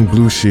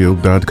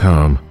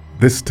OperationBlueShield.com.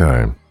 This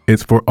time,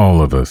 it's for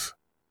all of us.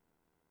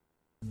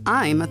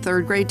 I'm a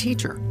third grade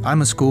teacher.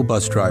 I'm a school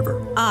bus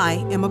driver.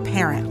 I am a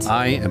parent.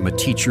 I am a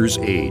teacher's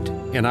aide,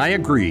 and I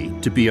agree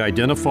to be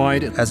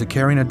identified as a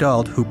caring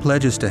adult who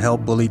pledges to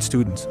help bullied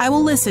students. I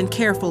will listen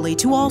carefully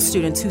to all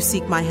students who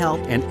seek my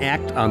help and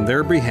act on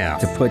their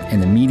behalf to put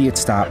an immediate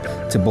stop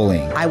to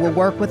bullying. I will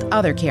work with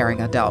other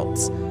caring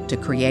adults to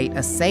create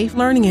a safe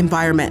learning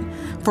environment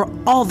for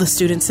all the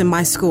students in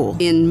my school.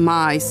 In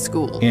my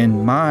school.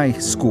 In my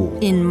school.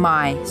 In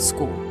my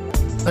school.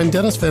 I'm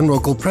Dennis Van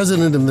Rokel,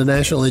 president of the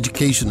National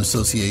Education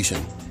Association.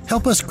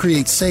 Help us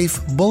create safe,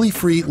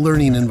 bully-free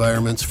learning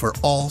environments for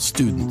all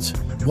students.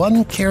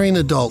 One caring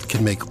adult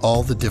can make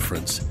all the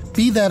difference.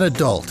 Be that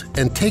adult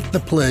and take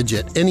the pledge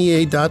at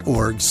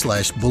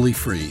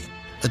NEA.org/bullyfree.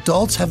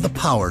 Adults have the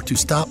power to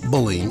stop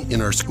bullying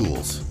in our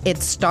schools.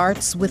 It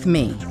starts with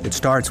me. It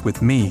starts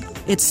with me.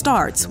 It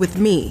starts with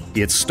me.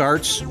 It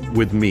starts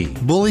with me.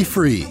 Bully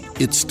free.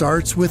 It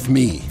starts with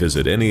me.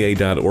 Visit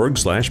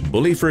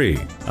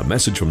NEA.org/bullyfree. A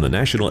message from the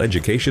National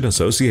Education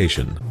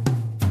Association.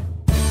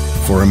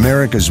 For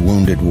America's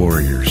wounded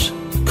warriors,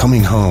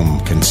 coming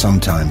home can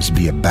sometimes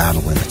be a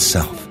battle in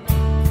itself.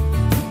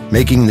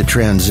 Making the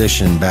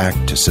transition back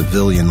to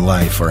civilian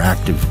life or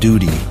active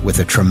duty with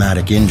a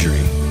traumatic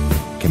injury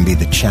can be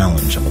the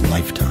challenge of a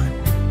lifetime.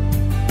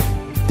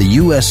 The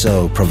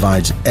USO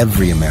provides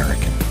every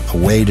American a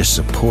way to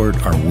support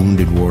our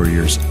wounded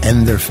warriors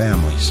and their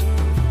families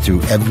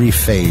through every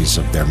phase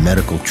of their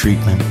medical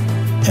treatment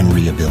and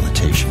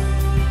rehabilitation.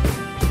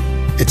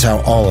 It's how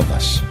all of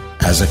us,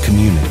 as a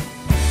community,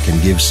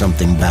 can give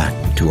something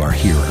back to our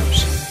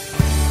heroes.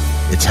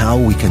 It's how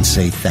we can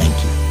say thank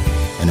you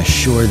and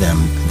assure them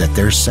that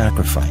their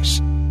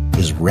sacrifice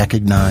is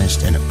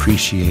recognized and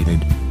appreciated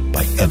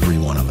by every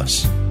one of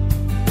us.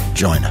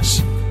 Join us.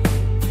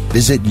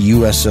 Visit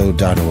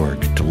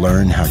USO.org to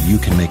learn how you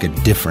can make a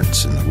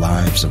difference in the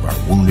lives of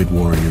our wounded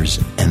warriors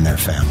and their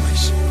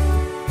families.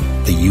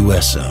 The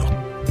USO,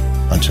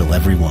 until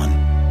everyone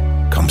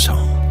comes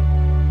home.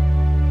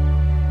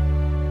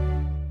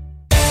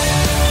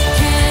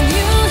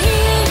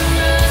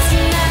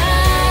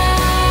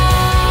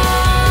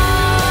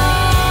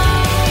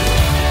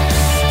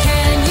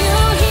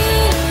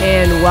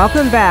 And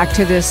welcome back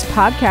to this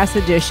podcast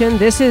edition.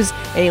 This is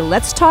a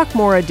Let's Talk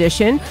More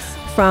edition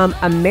from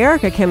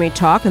America Can We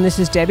Talk, and this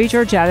is Debbie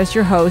Georgiadis,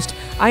 your host.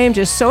 I am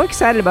just so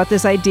excited about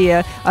this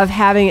idea of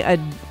having a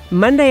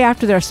Monday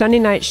after their Sunday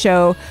night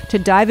show to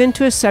dive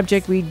into a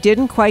subject we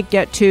didn't quite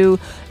get to,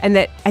 and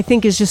that I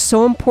think is just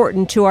so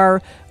important to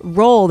our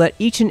role that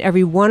each and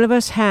every one of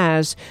us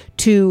has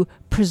to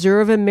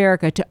preserve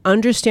America, to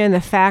understand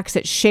the facts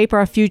that shape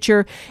our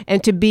future,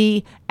 and to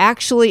be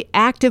actually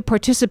active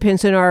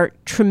participants in our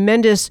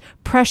tremendous,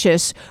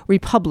 precious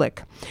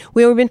republic.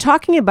 We've been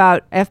talking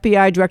about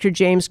FBI Director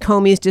James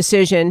Comey's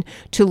decision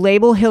to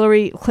label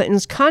Hillary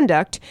Clinton's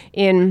conduct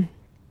in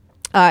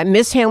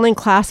mishandling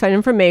classified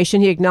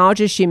information. He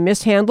acknowledges she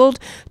mishandled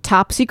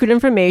top secret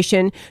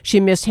information. She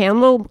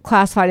mishandled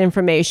classified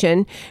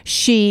information.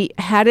 She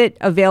had it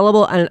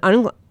available on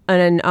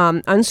an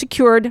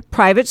unsecured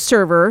private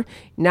server,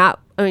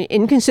 not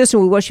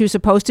inconsistent with what she was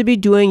supposed to be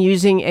doing,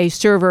 using a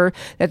server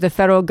that the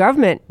federal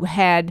government would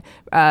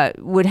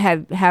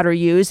have had her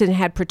use and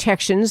had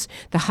protections,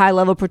 the high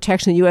level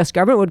protection the U.S.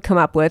 government would come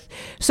up with.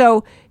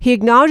 So he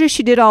acknowledges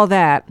she did all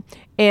that,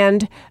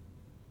 and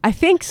I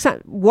think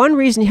one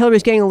reason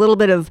Hillary's getting a little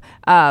bit of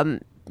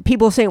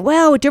people saying,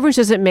 well, what difference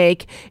does it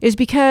make, is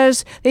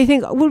because they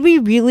think, would we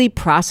really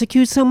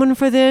prosecute someone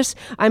for this?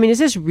 I mean, is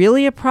this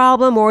really a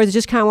problem, or is it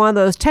just kind of one of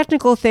those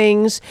technical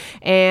things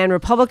and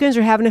Republicans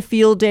are having a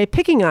field day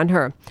picking on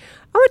her?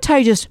 I want to tell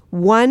you just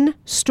one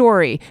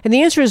story, and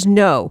the answer is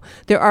no.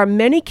 There are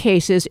many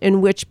cases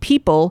in which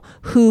people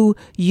who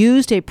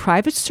used a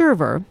private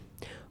server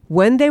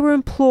when they were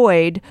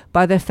employed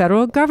by the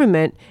federal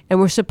government and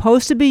were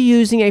supposed to be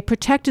using a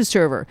protected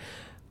server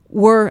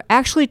were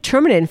actually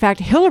terminated. In fact,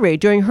 Hilary,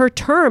 during her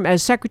term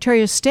as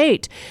Secretary of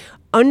State,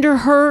 under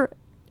her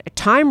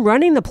time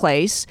running the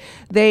place,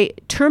 they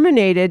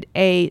terminated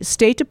a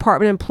State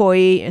Department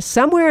employee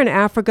somewhere in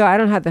Africa. I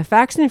don't have the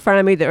facts in front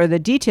of me or the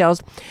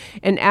details.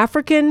 An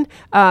African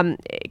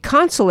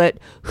consulate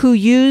who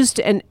used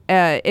an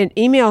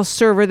email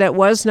server that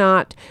was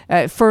not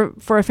for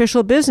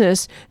official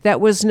business,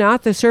 that was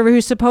not the server he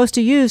was supposed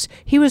to use.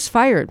 He was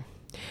fired.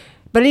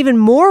 But an even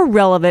more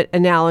relevant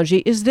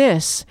analogy is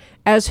this.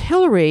 As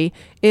Hillary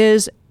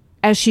is,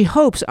 as she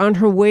hopes, on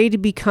her way to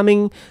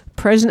becoming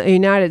President of the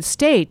United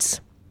States,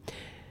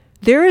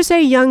 there is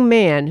a young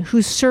man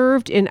who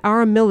served in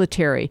our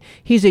military.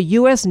 He's a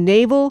U.S.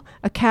 Naval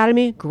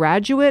Academy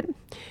graduate.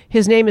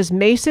 His name is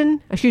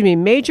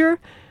Major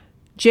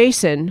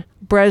Jason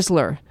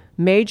Bresler.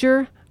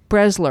 Major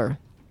Bresler.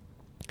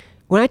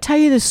 When I tell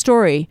you this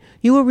story,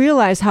 you will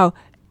realize how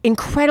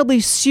incredibly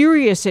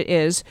serious it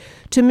is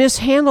to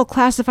mishandle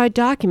classified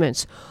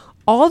documents.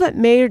 All that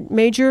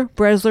Major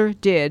Bresler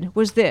did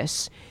was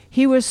this.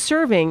 He was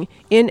serving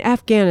in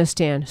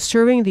Afghanistan,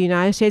 serving the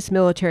United States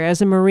military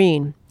as a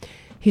Marine.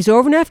 He's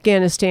over in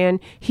Afghanistan.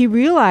 He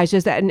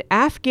realizes that an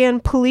Afghan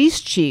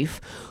police chief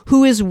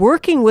who is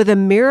working with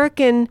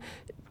American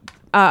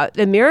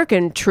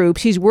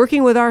troops, he's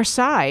working with our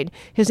side.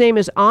 His name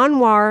is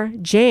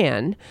Anwar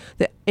Jan.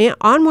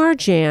 Anwar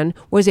Jan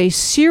was a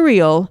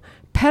serial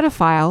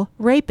pedophile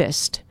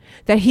rapist.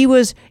 That he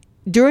was,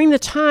 during the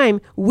time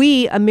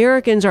we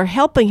Americans are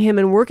helping him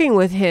and working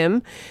with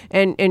him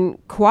and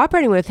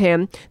cooperating with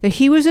him, that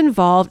he was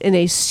involved in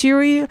a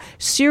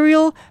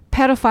serial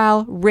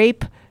pedophile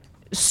rape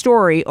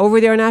story over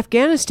there in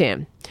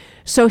Afghanistan.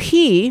 So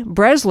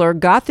Bresler,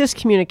 got this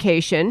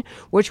communication,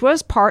 which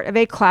was part of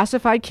a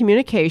classified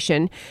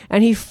communication,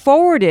 and he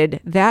forwarded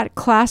that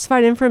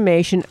classified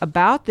information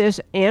about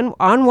this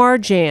Anwar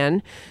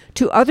Jan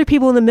to other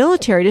people in the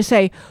military to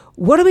say,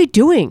 what are we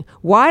doing?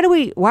 Why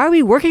are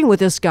we working with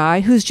this guy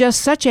who's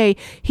just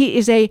he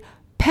is a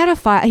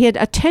pedophile. He had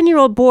a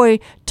 10-year-old boy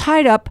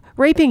tied up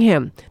raping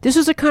him. This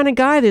was the kind of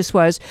guy this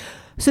was.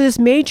 So this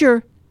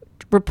major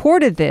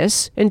reported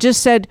this and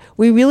just said,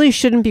 we really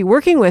shouldn't be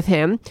working with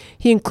him.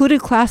 He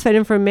included classified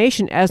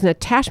information as an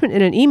attachment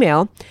in an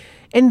email,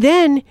 and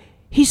then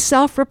he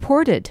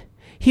self-reported.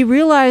 He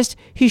realized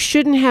he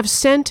shouldn't have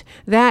sent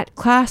that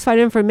classified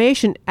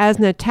information as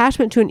an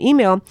attachment to an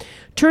email,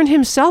 turned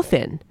himself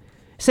in.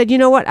 Said, you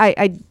know what,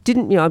 I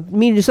didn't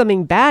mean to do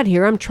something bad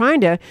here. I'm trying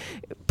to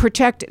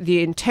protect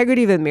the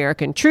integrity of the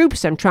American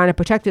troops. I'm trying to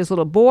protect this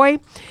little boy.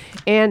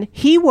 And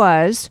he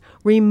was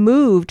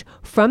removed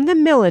from the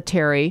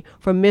military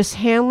for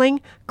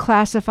mishandling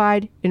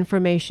classified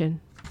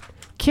information.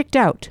 Kicked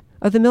out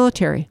of the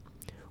military.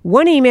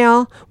 One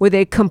email with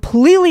a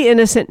completely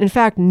innocent, in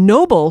fact,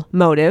 noble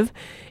motive.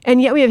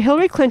 And yet we have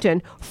Hillary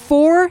Clinton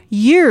 4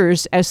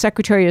 years as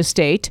Secretary of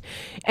State.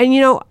 And,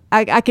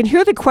 I can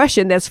hear the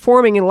question that's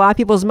forming in a lot of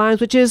people's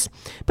minds, which is,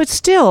 but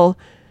still,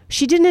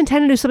 she didn't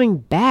intend to do something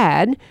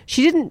bad.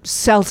 She didn't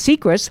sell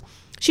secrets.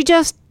 She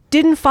just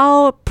didn't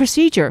follow a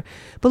procedure.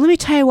 But let me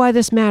tell you why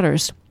this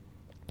matters.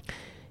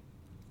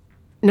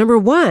 Number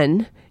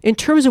one, in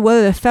terms of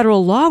whether the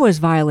federal law was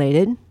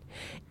violated,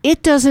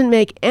 it doesn't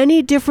make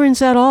any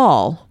difference at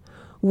all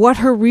what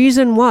her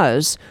reason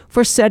was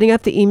for setting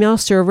up the email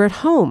server at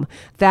home.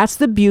 That's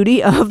the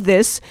beauty of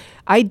this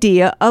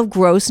idea of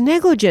gross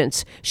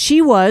negligence.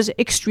 She was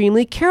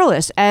extremely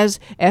careless, as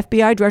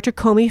FBI Director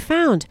Comey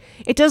found.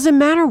 It doesn't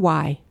matter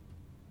why.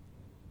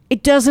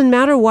 It doesn't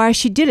matter why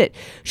she did it.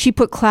 She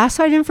put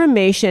classified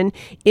information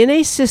in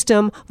a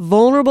system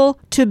vulnerable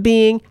to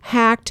being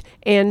hacked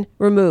and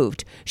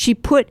removed. She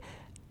put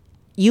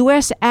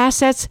U.S.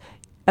 assets,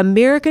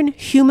 American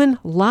human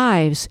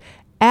lives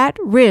at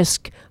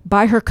risk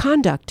by her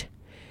conduct.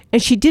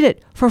 And she did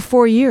it for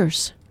 4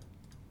 years.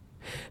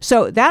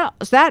 So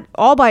that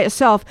all by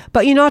itself.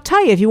 But I'll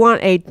tell you, if you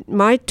want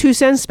my 2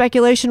 cents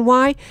speculation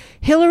why,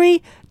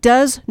 Hillary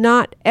does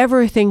not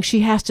ever think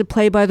she has to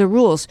play by the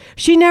rules.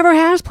 She never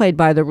has played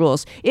by the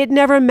rules. It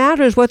never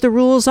matters what the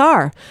rules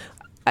are.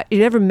 It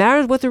never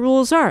matters what the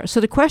rules are. So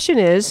the question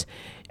is,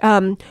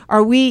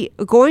 are we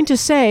going to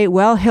say,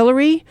 well,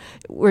 Hillary,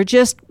 we're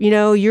just,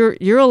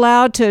 you're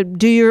allowed to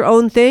do your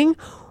own thing?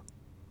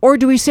 Or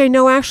do we say,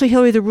 no, actually,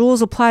 Hillary, the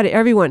rules apply to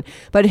everyone?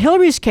 But in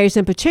Hillary's case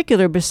in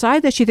particular,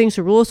 besides that she thinks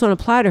the rules don't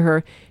apply to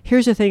her,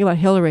 here's the thing about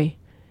Hillary.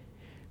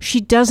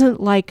 She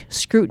doesn't like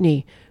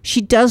scrutiny.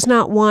 She does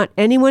not want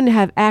anyone to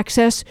have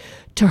access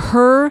to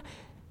her,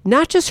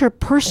 not just her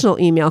personal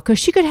email, because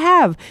she could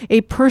have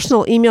a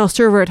personal email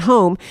server at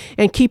home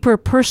and keep her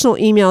personal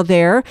email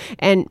there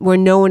and where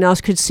no one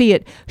else could see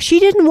it. She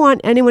didn't want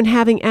anyone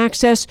having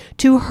access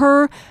to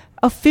her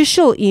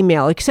official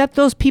email, except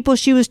those people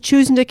she was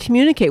choosing to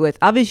communicate with.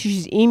 Obviously,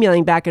 she's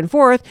emailing back and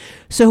forth,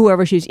 so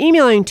whoever she's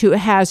emailing to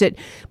has it,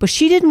 but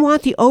she didn't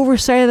want the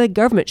oversight of the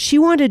government. She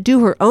wanted to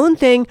do her own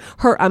thing.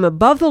 Her I'm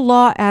above the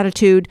law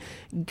attitude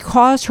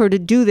caused her to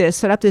do this,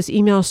 set up this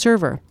email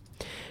server.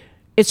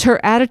 It's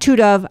her attitude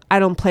of, I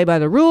don't play by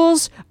the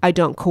rules, I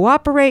don't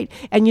cooperate,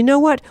 and you know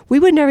what? We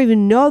would never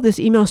even know this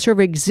email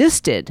server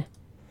existed,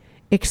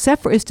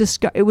 except for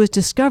it was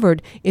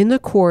discovered in the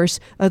course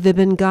of the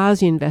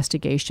Benghazi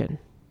investigation.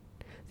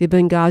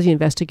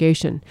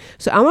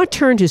 So I want to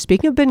turn to,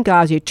 speaking of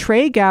Benghazi,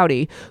 Trey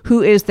Gowdy,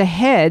 who is the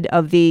head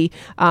of who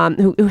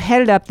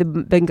headed up the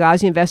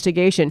Benghazi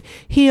investigation.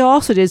 He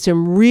also did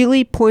some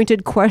really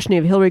pointed questioning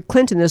of Hillary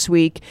Clinton this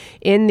week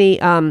in the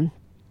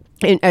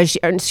James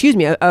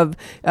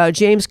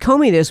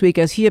Comey this week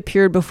as he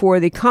appeared before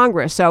the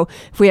Congress. So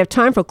if we have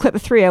time for clip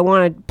 3, I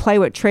want to play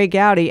what Trey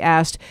Gowdy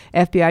asked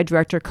FBI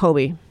Director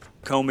Comey.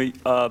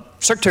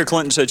 Secretary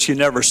Clinton said she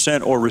never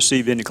sent or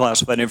received any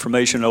classified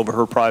information over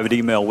her private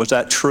email. Was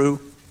that true?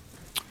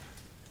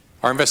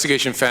 Our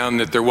investigation found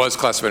that there was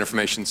classified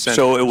information sent.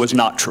 So it was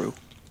not true?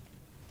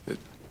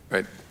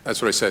 Right.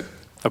 That's what I said.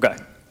 Okay.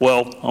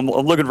 Well, I'm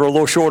looking for a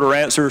little shorter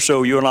answer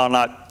so you and I are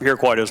not here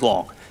quite as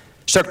long.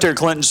 Secretary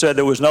Clinton said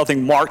there was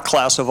nothing marked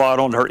classified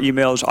on her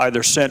emails,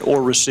 either sent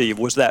or received.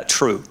 Was that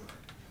true?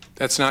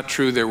 That's not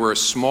true. There were a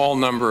small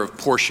number of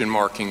portion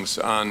markings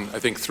on, I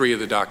think, 3 of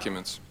the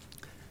documents.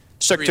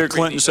 Secretary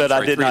Clinton said,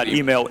 I did not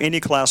email any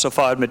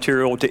classified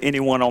material to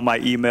anyone on my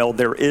email.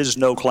 There is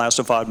no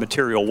classified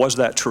material. Was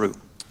that true?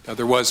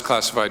 There was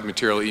classified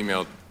material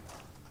emailed.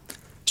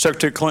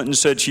 Secretary Clinton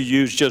said she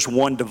used just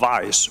one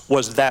device.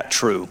 Was that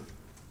true?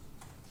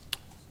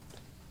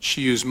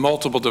 She used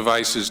multiple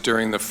devices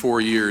during the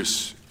 4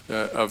 years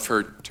of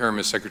her term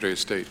as Secretary of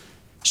State.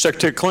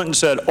 Secretary Clinton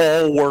said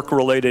all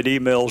work-related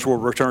emails were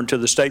returned to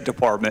the State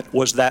Department.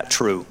 Was that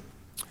true?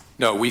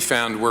 No, we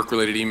found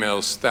work-related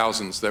emails,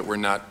 thousands, that were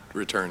not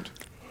returned.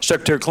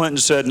 Secretary Clinton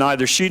said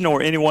neither she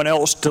nor anyone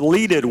else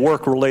deleted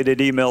work-related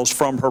emails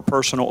from her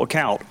personal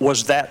account.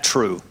 Was that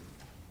true?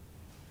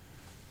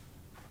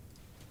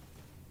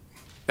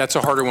 That's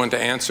a harder one to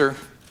answer.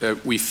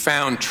 We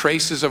found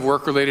traces of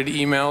work-related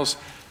emails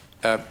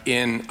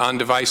on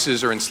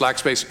devices or in Slack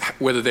space,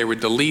 whether they were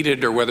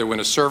deleted or whether when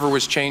a server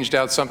was changed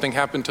out, something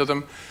happened to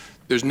them.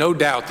 There's no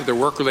doubt that there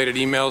were work-related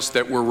emails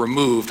that were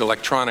removed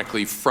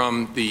electronically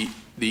from the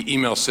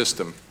email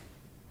system.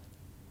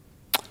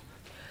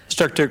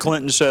 Secretary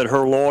Clinton said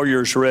her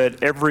lawyers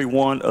read every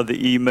one of the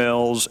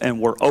emails and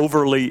were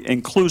overly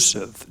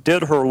inclusive.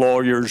 Did her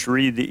lawyers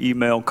read the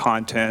email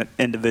content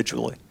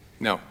individually?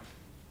 No.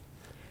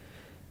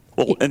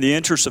 Well, in the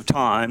interest of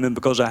time, and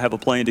because I have a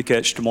plane to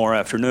catch tomorrow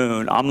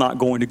afternoon, I'm not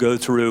going to go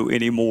through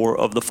any more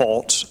of the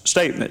false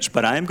statements,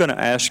 but I am going to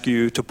ask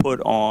you to put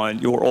on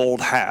your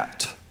old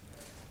hat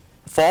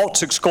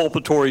false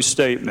exculpatory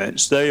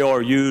statements, they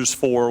are used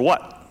for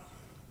what?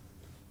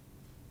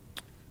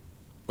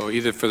 Well,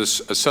 either for a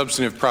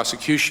substantive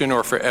prosecution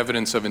or for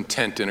evidence of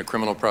intent in a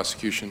criminal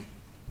prosecution.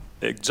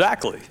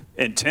 Exactly.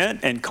 Intent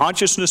and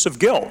consciousness of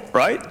guilt,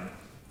 right?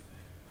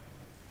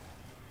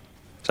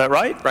 Is that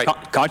right? Right.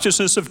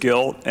 Consciousness of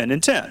guilt and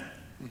intent.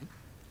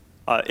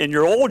 In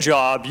your old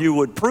job, you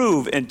would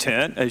prove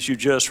intent, as you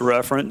just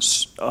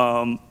referenced,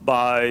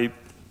 by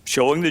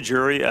showing the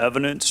jury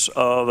evidence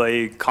of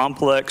a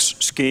complex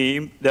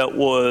scheme that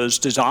was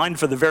designed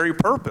for the very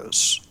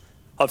purpose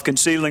of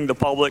concealing the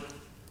public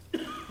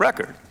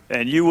record.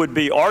 And you would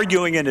be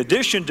arguing, in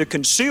addition to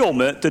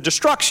concealment, the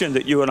destruction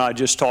that you and I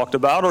just talked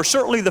about, or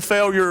certainly the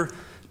failure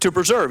to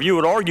preserve. You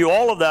would argue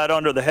all of that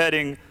under the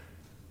heading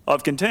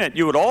of intent.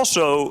 You would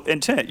also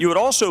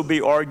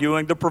be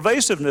arguing the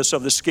pervasiveness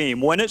of the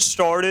scheme, when it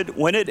started,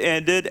 when it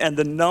ended, and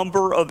the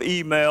number of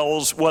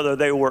emails, whether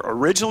they were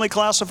originally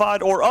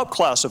classified or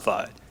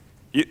up-classified.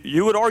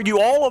 You would argue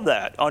all of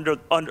that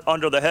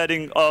under the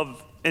heading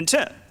of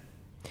intent.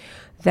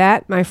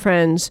 That, my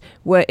friends,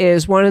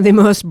 is one of the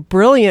most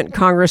brilliant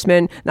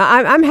congressmen. Now,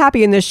 I'm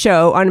happy in this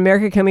show on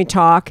America Can We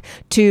Talk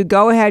to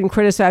go ahead and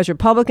criticize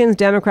Republicans,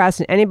 Democrats,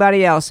 and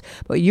anybody else.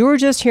 But you were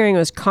just hearing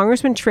was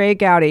Congressman Trey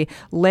Gowdy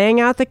laying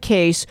out the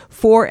case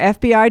for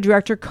FBI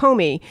Director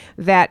Comey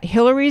that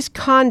Hillary's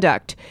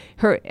conduct,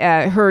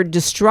 her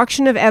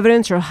destruction of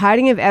evidence, her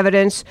hiding of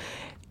evidence,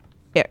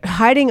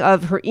 hiding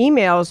of her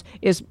emails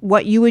is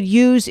what you would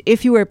use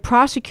if you were a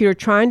prosecutor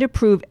trying to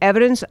prove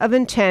evidence of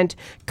intent,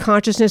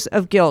 consciousness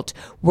of guilt.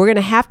 We're going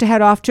to have to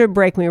head off to a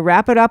break. When we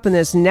wrap it up in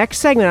this next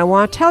segment, I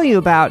want to tell you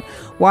about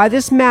why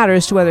this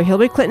matters to whether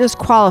Hillary Clinton is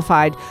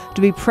qualified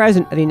to be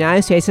president of the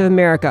United States of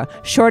America.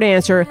 Short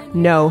answer,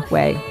 no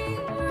way.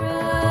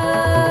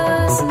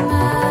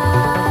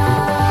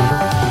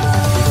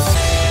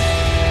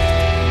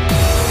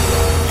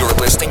 You're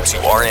listening to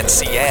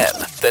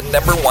RNCN, the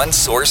 #1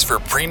 source for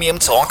premium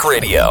talk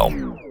radio.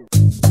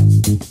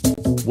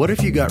 What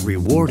if you got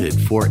rewarded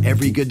for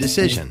every good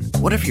decision?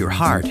 What if your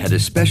heart had a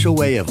special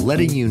way of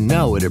letting you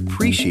know it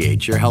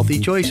appreciates your healthy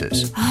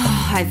choices?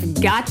 Oh,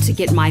 I've got to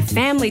get my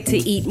family to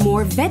eat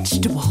more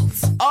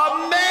vegetables.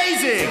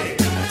 Amazing!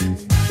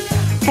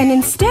 And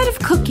instead of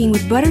cooking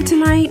with butter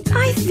tonight,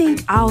 I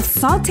think I'll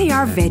saute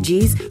our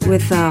veggies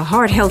with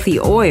heart-healthy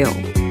oil.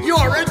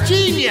 You're a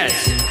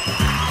genius!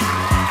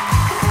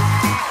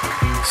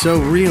 So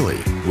really,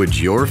 would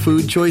your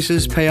food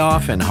choices pay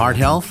off in heart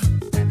health?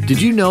 Did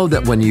you know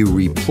that when you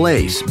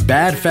replace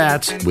bad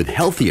fats with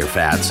healthier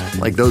fats,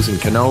 like those in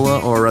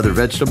canola or other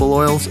vegetable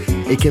oils,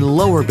 it can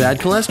lower bad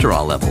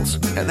cholesterol levels,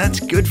 and that's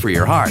good for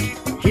your heart.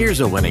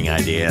 Here's a winning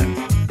idea.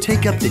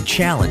 Take up the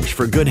challenge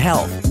for good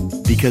health,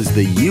 because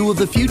the you of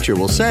the future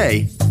will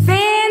say,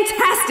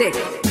 Fantastic!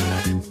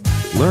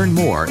 Learn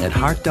more at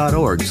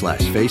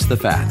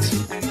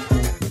heart.org/facethefats.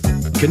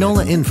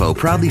 Canola Info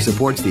proudly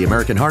supports the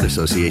American Heart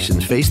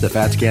Association's Face the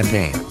Fats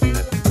campaign.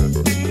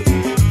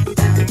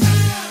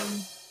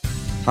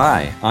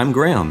 Hi, I'm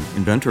Graham,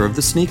 inventor of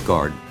the Sneak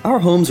Guard. Our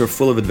homes are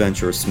full of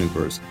adventurous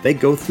snoopers. They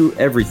go through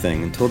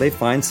everything until they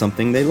find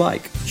something they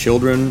like.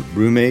 Children,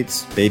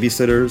 roommates,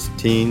 babysitters,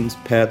 teens,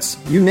 pets,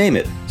 you name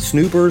it.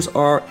 Snoopers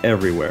are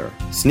everywhere.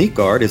 Sneak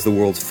Guard is the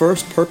world's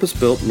first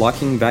purpose-built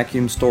locking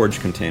vacuum storage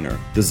container,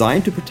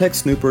 designed to protect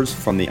snoopers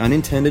from the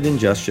unintended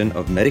ingestion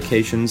of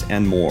medications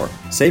and more.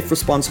 Safe,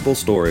 responsible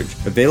storage.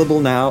 Available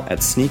now at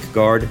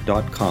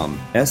sneakguard.com.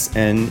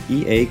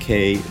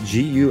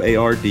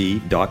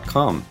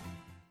 SNEAKGUARD.com.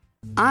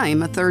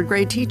 I'm a third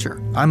grade teacher.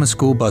 I'm a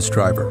school bus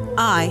driver.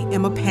 I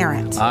am a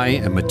parent. I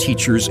am a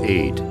teacher's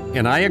aide,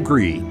 and I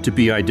agree to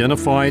be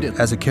identified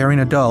as a caring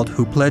adult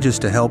who pledges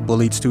to help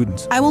bullied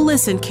students. I will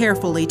listen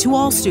carefully to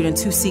all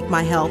students who seek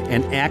my help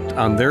and act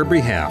on their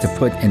behalf to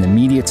put an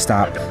immediate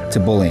stop to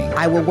bullying.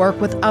 I will work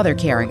with other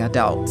caring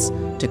adults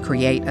to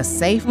create a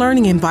safe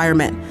learning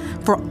environment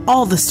for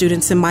all the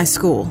students in my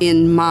school.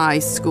 In my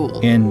school.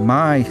 In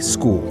my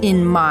school.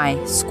 In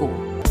my school.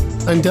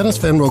 I'm Dennis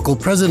Van Rokel,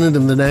 president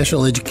of the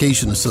National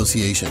Education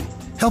Association.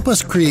 Help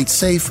us create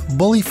safe,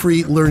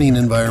 bully-free learning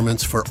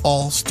environments for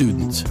all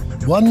students.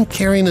 One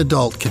caring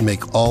adult can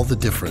make all the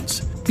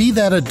difference. Be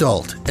that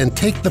adult and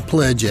take the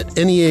pledge at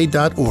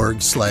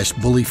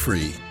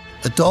NEA.org/bullyfree.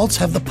 Adults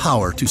have the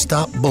power to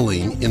stop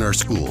bullying in our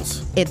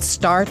schools. It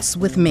starts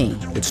with me.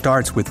 It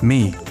starts with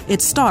me.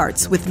 It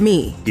starts with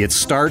me. It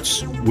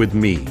starts with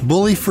me.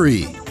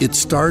 Bully-free. It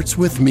starts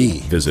with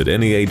me. Visit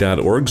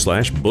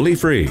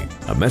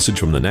NEA.org/bullyfree. A message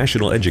from the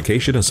National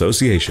Education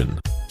Association.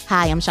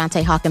 Hi, I'm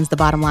Shantae Hawkins, the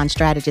Bottom Line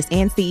Strategist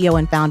and CEO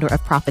and founder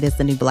of Profit is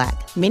the New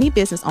Black. Many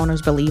business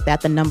owners believe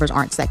that the numbers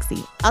aren't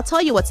sexy. I'll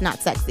tell you what's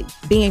not sexy: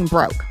 being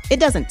broke.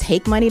 It doesn't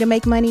take money to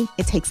make money.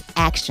 It takes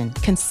action,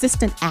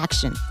 consistent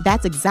action.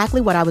 That's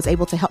exactly what I was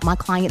able to help my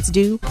clients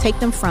do. Take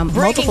them from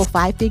multiple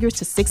 5 figures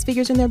to 6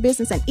 figures in their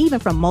business, and even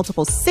from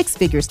multiple 6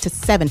 figures to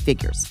 7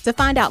 figures. To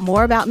find out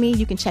more about me,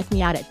 you can check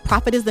me out at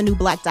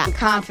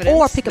profitisthenewblack.com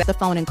or pick up the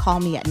phone and call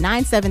me at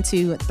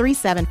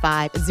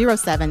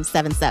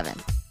 972-375-0777.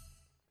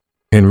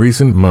 In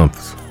recent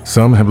months,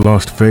 some have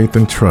lost faith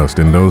and trust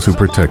in those who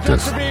protect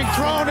us. They're being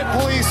thrown at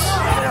police.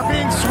 They're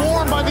being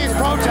swarmed by these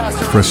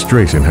protesters.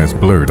 Frustration has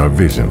blurred our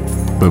vision,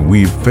 but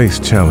we've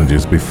faced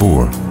challenges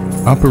before.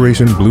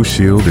 Operation Blue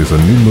Shield is a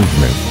new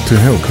movement to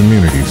help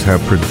communities have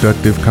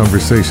productive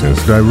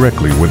conversations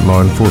directly with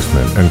law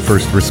enforcement and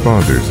first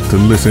responders to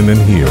listen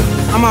and heal.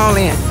 I'm all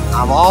in.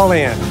 I'm all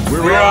in.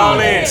 We're all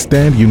in.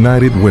 Stand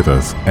united with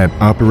us at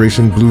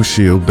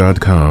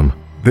OperationBlueShield.com.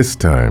 This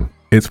time,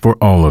 it's for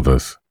all of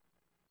us.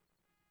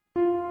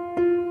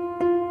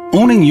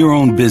 Owning your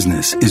own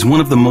business is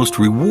one of the most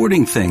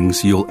rewarding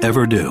things you'll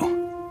ever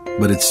do.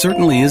 But it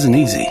certainly isn't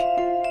easy.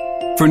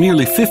 For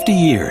nearly 50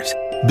 years,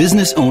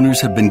 business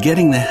owners have been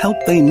getting the help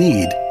they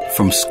need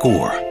from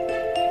SCORE,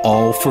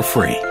 all for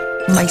free.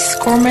 My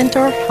SCORE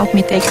mentor helped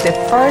me take the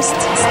first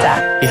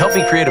step. He helped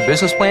me create a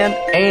business plan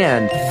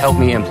and helped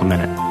me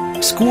implement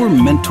it. SCORE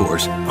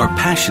mentors are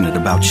passionate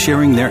about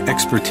sharing their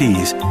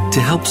expertise to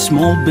help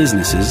small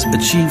businesses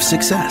achieve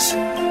success.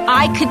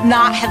 I could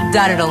not have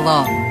done it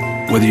alone.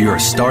 Whether you're a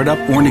startup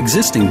or an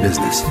existing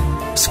business,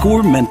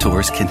 SCORE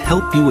mentors can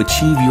help you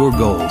achieve your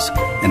goals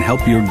and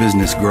help your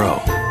business grow.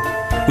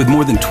 With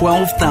more than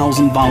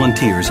 12,000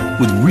 volunteers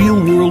with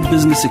real-world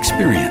business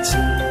experience,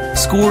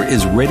 SCORE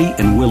is ready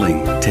and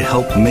willing to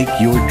help make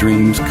your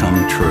dreams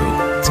come true.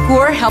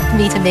 SCORE helped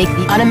me to make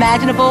the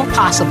unimaginable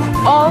possible,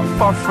 all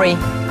for free.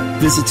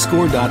 Visit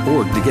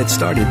SCORE.org to get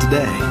started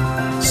today.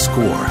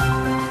 SCORE,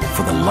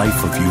 for the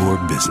life of your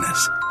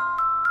business.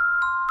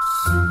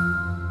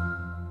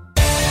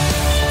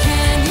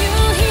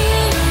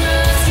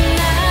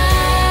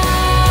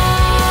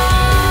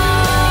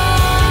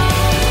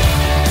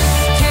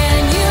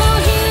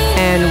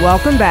 And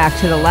welcome back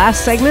to the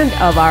last segment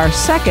of our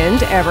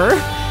second ever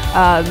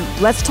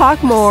Let's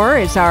Talk More.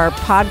 It's our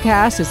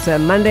podcast. It's the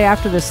Monday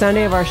after the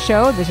Sunday of our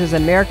show. This is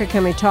America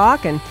Can We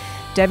Talk? And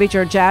Debbie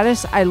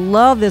Georgatos. I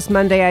love this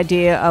Monday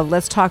idea of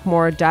Let's Talk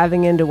More,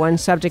 diving into one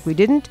subject we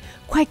didn't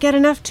quite get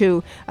enough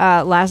to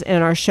last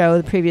in our show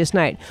the previous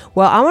night.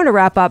 Well, I want to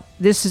wrap up.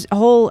 This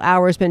whole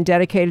hour has been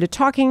dedicated to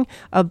talking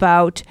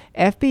about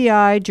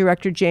FBI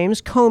Director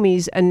James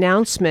Comey's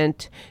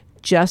announcement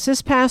just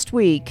this past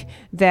week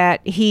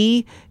that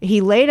he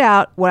laid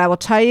out what I will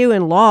tell you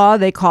in law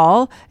they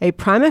call a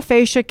prima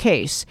facie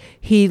case.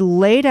 He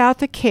laid out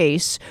the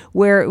case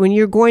where when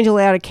you're going to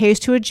lay out a case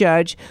to a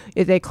judge,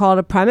 if they call it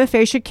a prima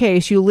facie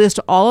case, you list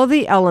all of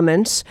the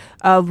elements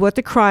of what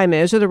the crime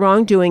is or the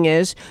wrongdoing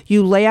is.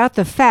 You lay out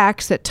the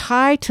facts that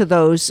tie to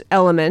those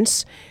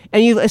elements.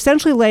 And you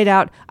essentially laid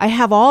out, I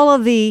have all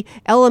of the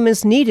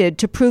elements needed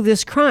to prove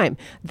this crime.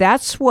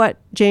 That's what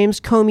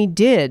James Comey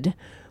did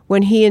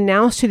when he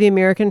announced to the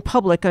American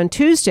public on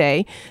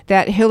Tuesday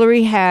that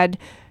Hillary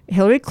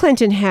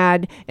Clinton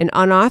had an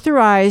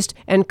unauthorized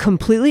and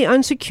completely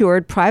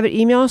unsecured private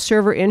email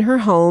server in her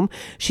home.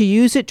 She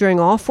used it during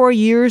all 4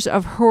 years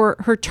of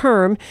her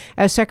term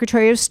as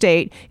Secretary of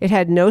State. It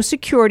had no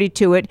security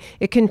to it.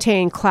 It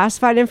contained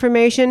classified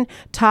information,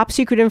 top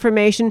secret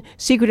information,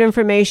 sensitive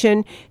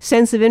information.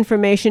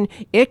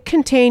 It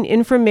contained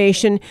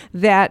information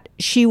that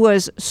she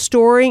was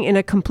storing in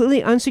a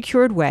completely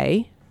unsecured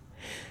way,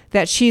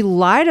 that she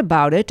lied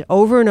about it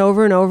over and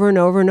over and over and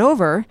over and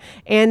over,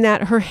 and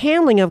that her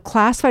handling of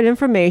classified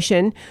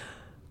information,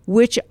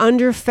 which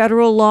under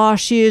federal law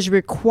she is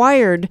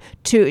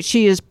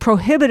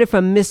prohibited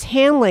from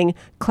mishandling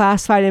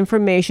classified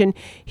information.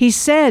 He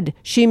said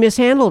she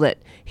mishandled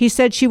it. He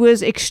said she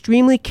was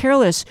extremely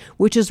careless,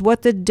 which is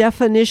what the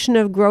definition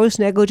of gross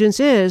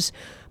negligence is.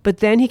 But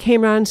then he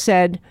came around and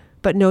said,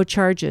 but no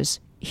charges.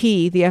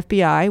 He, the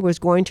FBI, was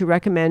going to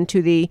recommend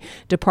to the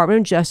Department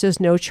of Justice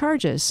no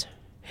charges.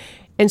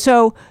 And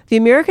so the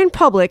American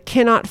public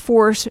cannot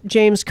force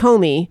James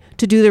Comey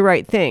to do the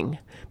right thing.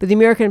 But the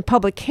American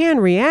public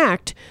can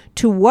react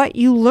to what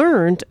you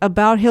learned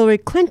about Hillary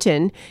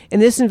Clinton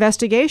in this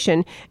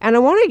investigation. And I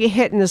want to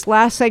hit in this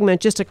last segment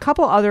just a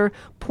couple other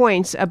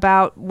points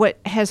about what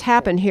has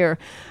happened here.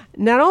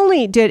 Not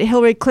only did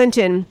Hillary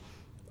Clinton,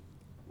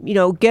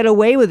 get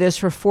away with this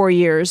for 4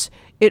 years,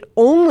 it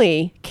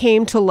only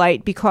came to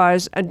light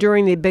because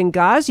during the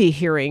Benghazi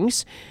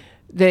hearings,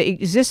 the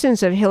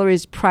existence of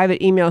Hillary's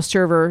private email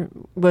server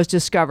was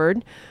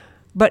discovered.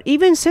 But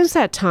even since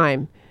that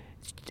time,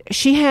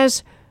 she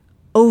has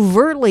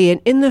overtly and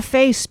in the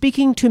face,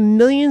 speaking to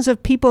millions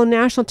of people on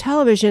national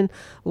television,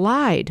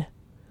 lied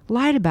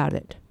about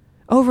it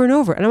over and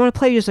over. And I want to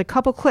play just a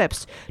couple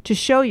clips to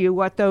show you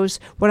what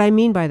I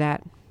mean by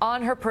that.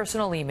 On her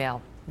personal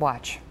email,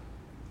 watch.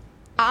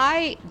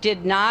 I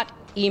did not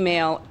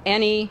email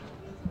any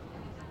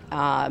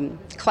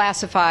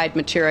classified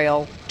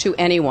material to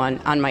anyone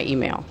on my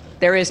email.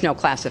 There is no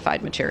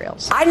classified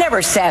materials. I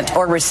never sent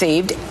or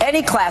received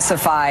any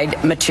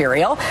classified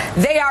material.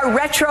 They are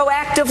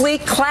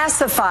retroactively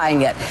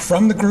classifying it.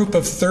 From the group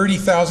of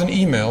 30,000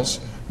 emails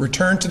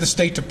returned to the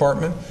State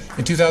Department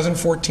in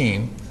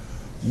 2014,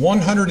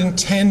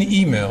 110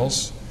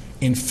 emails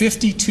in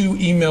 52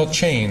 email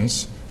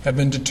chains have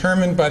been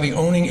determined by the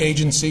owning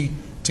agency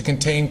to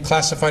contain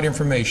classified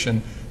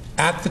information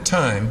at the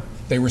time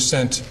they were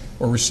sent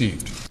or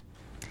received.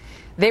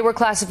 They were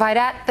classified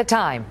at the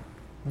time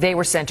they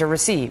were sent or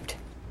received.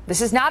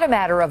 This is not a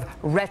matter of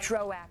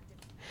retroactive.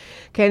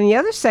 Okay, and the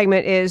other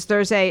segment is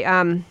there's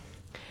a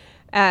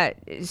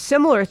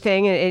similar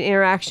thing, an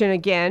interaction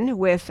again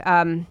with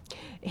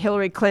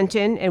Hillary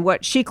Clinton and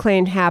what she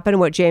claimed happened,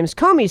 what James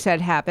Comey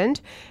said happened,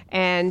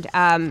 and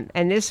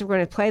this, we're going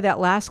to play that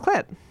last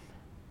clip.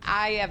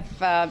 I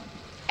have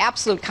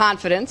absolute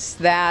confidence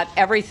that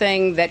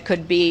everything that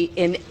could be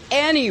in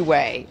any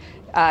way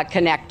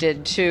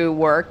connected to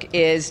work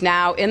is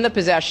now in the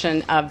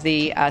possession of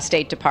the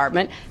State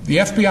Department. The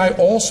FBI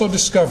also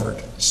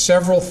discovered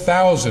several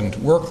thousand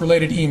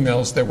work-related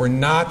emails that were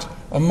not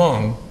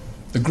among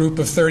the group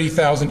of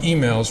 30,000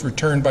 emails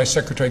returned by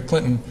Secretary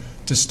Clinton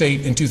to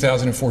State in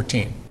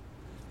 2014.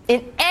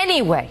 In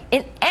any way,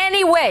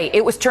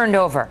 it was turned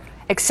over,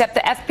 except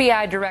the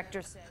FBI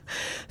director said.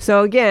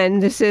 So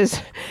again, this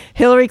is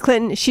Hillary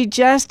Clinton. She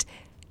just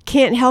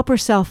can't help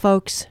herself,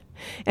 folks.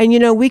 And,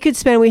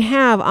 we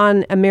have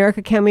on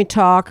America Can We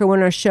Talk, or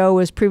when our show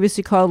was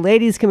previously called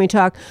Ladies Can We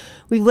Talk,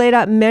 we've laid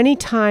out many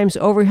times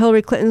over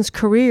Hillary Clinton's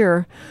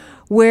career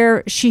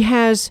where she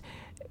has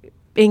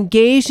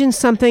engaged in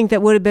something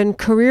that would have been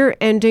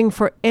career-ending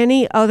for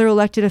any other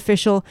elected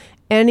official,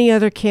 any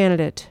other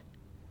candidate.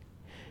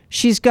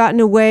 She's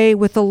gotten away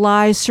with the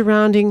lies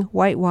surrounding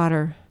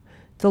Whitewater,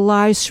 the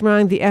lies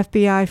surrounding the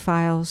FBI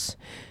files,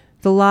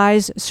 the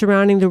lies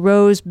surrounding the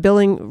Rose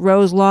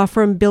law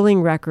firm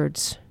billing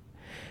records.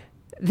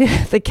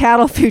 The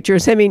cattle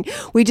futures. I mean,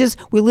 we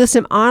list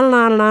them on and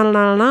on and on and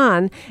on and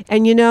on.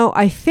 And,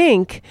 I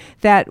think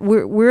that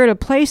we're at a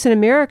place in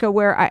America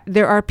where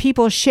there are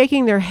people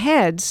shaking their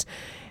heads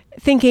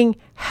thinking,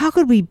 how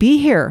could we be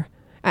here?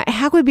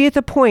 How could we be at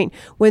the point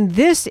when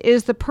this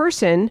is the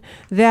person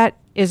that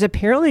is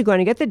apparently going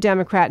to get the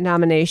Democrat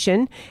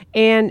nomination?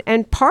 And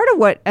part of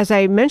what, as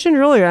I mentioned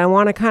earlier, I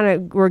want to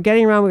we're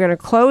going to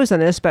close on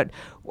this, but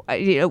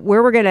we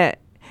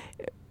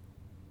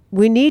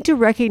need to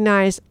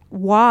recognize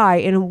why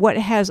and what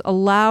has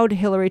allowed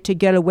Hillary to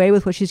get away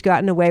with what she's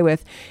gotten away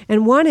with.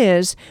 And one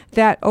is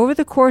that over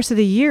the course of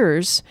the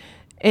years,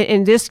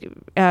 in this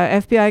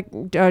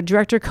FBI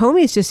Director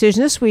Comey's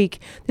decision this week,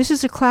 this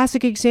is a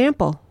classic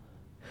example.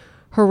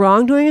 Her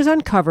wrongdoing is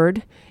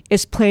uncovered.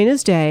 It's plain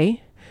as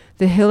day.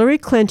 The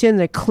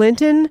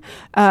Clinton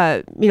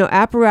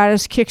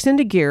apparatus kicks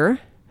into gear.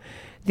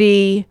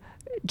 The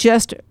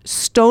just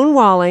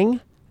stonewalling,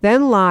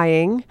 then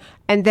lying,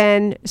 and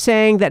then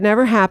saying that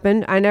never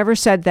happened, I never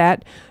said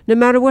that. No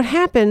matter what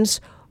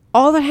happens,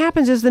 all that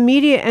happens is the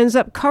media ends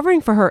up covering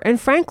for her. And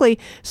frankly,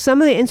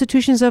 some of the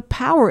institutions of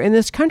power in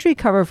this country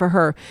cover for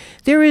her.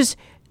 There is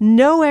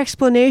no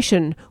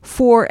explanation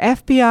for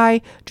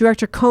FBI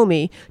Director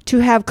Comey to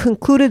have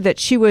concluded that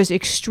she was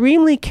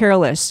extremely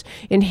careless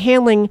in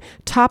handling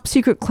top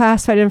secret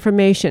classified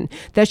information,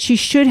 that she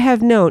should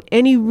have known,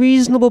 any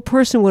reasonable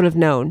person would have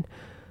known.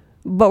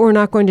 But we're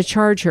not going to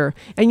charge her.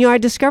 And, I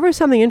discovered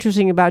something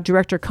interesting about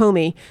Director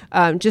Comey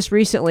just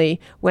recently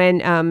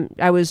when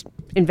I was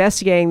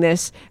investigating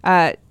this,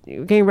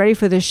 getting ready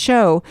for this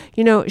show.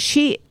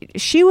 She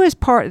was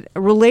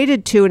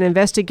related to an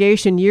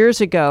investigation years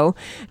ago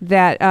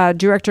that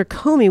Director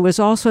Comey was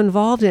also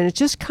involved in. It's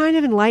just kind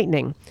of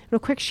enlightening. I'll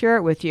quick share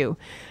it with you.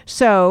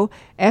 So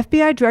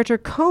FBI Director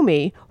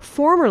Comey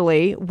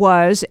formerly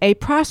was a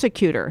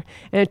prosecutor.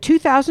 And in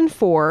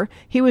 2004,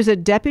 he was a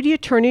deputy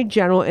attorney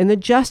general in the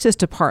Justice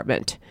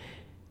Department.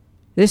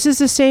 This is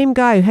the same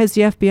guy who has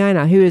the FBI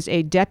now. He was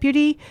a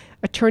deputy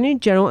attorney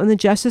general in the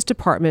Justice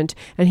Department,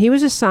 and he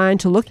was assigned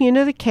to looking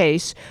into the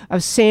case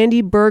of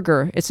Sandy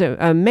Berger. It's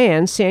a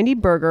man, Sandy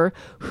Berger,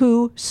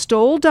 who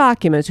stole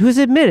documents, who's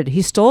admitted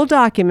he stole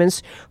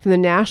documents from the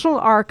National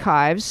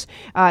Archives.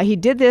 He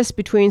did this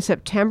between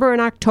September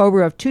and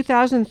October of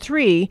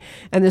 2003,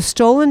 and the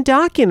stolen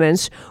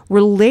documents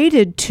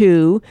related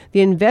to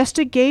the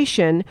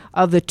investigation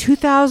of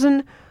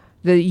the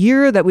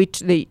year that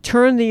they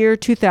turned the year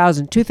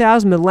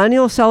 2000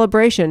 millennial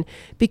celebration,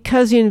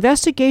 because the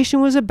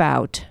investigation was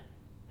about,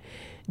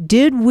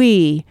 did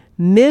we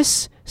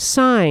miss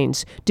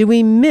signs? Did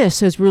we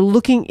miss, as we're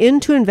looking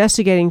into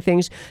investigating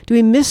things, do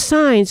we miss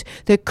signs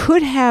that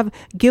could have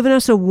given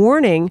us a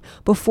warning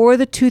before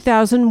the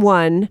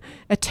 2001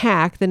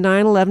 attack, the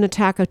 9/11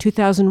 attack of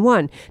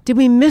 2001? Did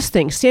we miss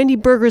things? Sandy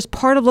Berger is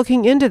part of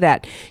looking into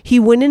that. He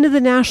went into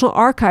the National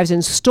Archives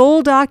and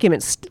stole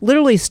documents,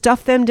 literally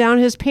stuffed them down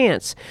his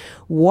pants,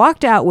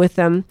 walked out with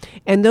them,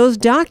 and those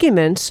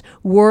documents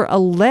were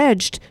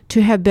alleged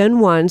to have been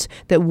ones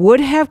that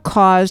would have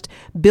caused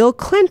Bill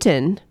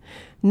Clinton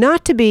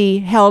not to be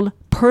held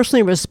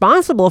personally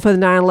responsible for the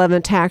 9/11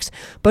 attacks,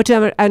 but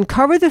to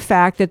uncover the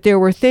fact that there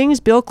were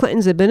things Bill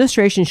Clinton's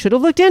administration should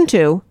have looked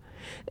into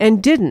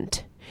and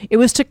didn't. It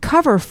was to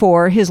cover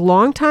for his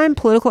longtime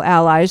political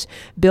allies,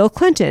 Bill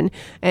and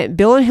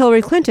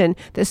Hillary Clinton,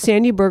 that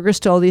Sandy Berger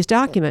stole these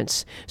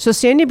documents. So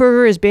Sandy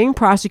Berger is being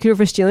prosecuted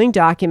for stealing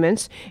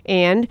documents,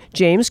 and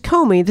James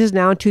Comey, this is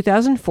now in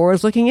 2004,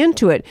 is looking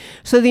into it.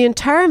 So the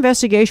entire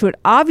investigation would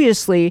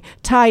obviously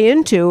tie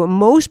into,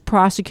 most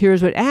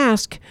prosecutors would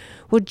ask,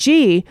 well,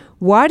 gee,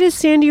 why did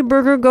Sandy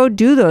Berger go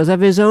do those of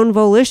his own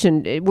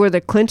volition? Were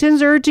the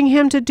Clintons urging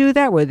him to do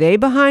that? Were they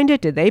behind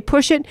it? Did they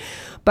push it?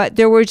 But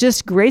there was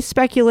just great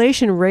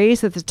speculation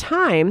raised at the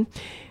time.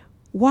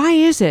 Why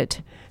is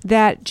it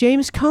that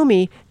James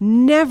Comey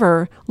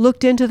never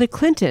looked into the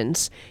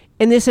Clintons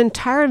in this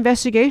entire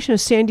investigation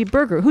of Sandy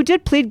Berger, who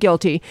did plead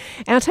guilty?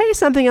 And I'll tell you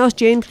something else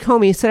James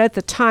Comey said at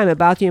the time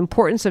about the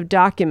importance of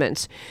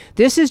documents.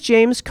 This is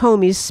James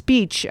Comey's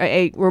speech,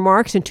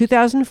 remarks in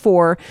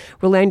 2004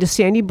 relating to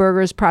Sandy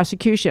Berger's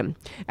prosecution.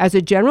 As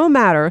a general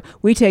matter,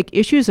 we take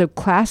issues of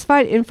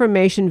classified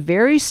information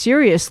very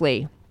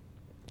seriously.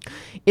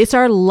 It's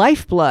our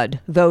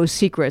lifeblood, those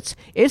secrets.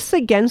 It's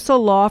against the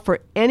law for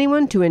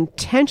anyone to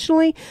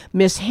intentionally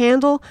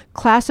mishandle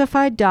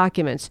classified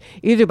documents,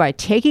 either by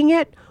taking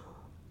it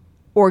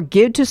or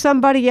give to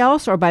somebody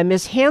else, or by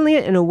mishandling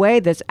it in a way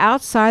that's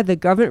outside the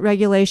government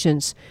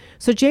regulations.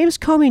 So James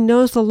Comey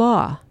knows the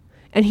law,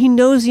 and he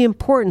knows the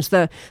importance,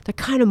 the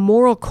kind of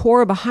moral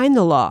core behind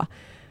the law.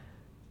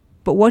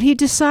 But what he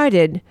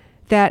decided,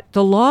 that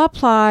the law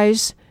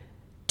applies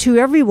to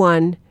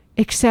everyone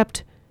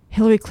except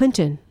Hillary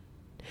Clinton.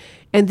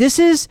 And this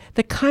is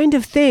the kind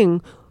of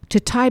thing, to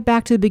tie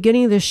back to the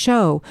beginning of the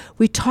show,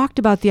 we talked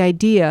about the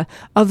idea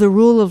of the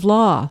rule of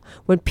law.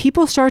 When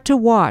people start to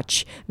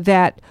watch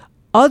that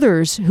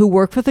others who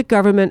work for the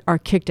government are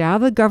kicked out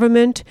of the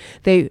government,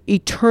 they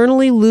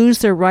eternally lose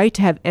their right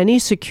to have any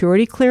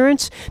security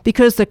clearance,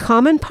 because the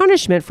common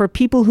punishment for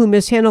people who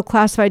mishandle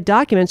classified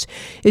documents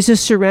is to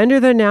surrender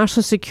their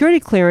national security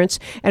clearance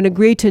and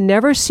agree to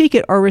never seek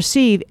it or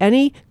receive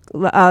any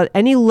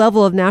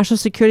level of national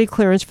security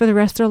clearance for the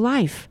rest of their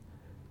life.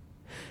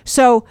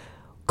 So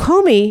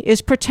Comey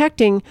is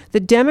protecting the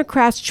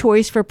Democrats'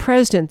 choice for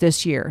president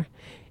this year.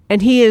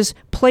 And he is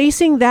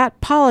placing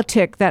that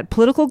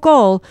political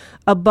goal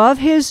above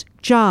his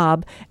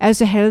job as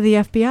the head of the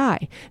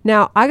FBI.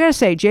 Now, I got to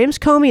say, James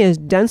Comey has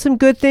done some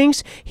good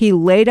things. He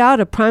laid out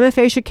a prima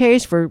facie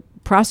case for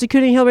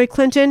prosecuting Hillary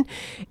Clinton.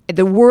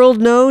 The world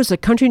knows, the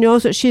country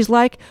knows what she's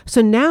like.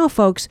 So now,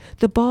 folks,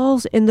 the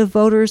ball's in the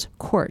voters'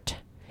 court.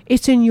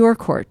 It's in your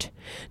court.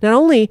 Not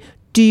only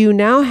do you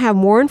now have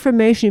more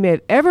information you may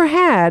have ever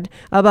had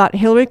about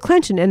Hillary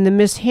Clinton and the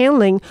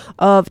mishandling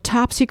of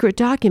top secret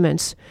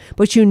documents,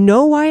 but you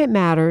know why it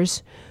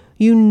matters.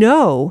 You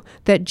know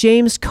that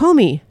James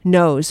Comey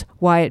knows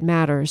why it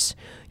matters.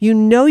 You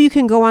know you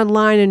can go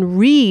online and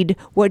read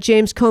what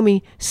James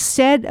Comey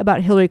said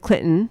about Hillary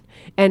Clinton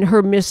and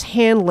her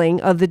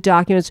mishandling of the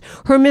documents.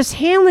 Her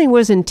mishandling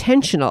was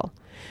intentional.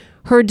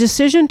 Her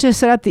decision to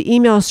set up the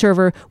email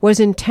server was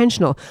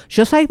intentional,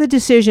 just like the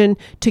decision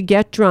to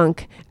get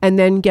drunk and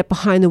then get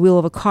behind the wheel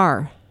of a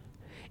car.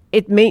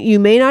 You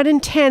may not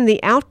intend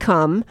the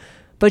outcome,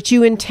 but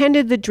you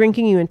intended the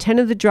drinking, you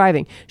intended the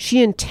driving.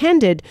 She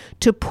intended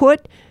to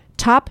put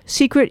top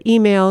secret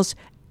emails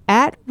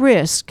at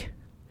risk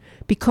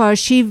because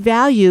she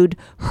valued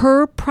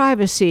her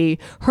privacy,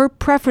 her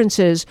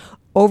preferences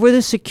over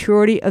the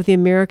security of the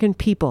American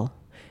people.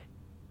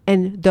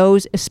 And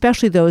those,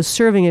 especially those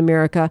serving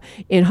America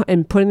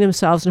in putting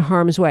themselves in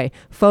harm's way.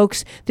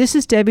 Folks, this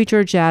is Debbie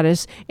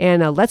Georgatos,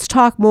 and let's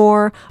talk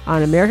more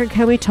on America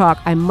Can We Talk.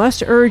 I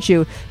must urge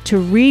you to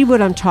read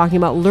what I'm talking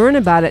about, learn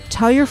about it,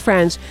 tell your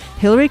friends.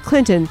 Hillary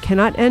Clinton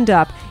cannot end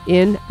up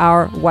in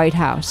our White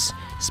House.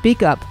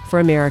 Speak up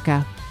for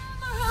America.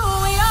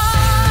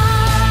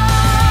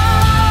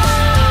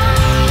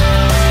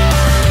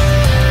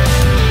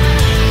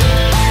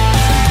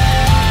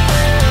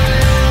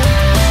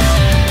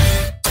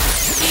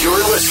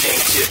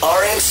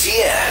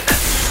 RNCN,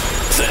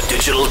 the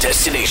digital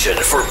destination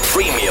for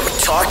premium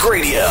talk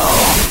radio.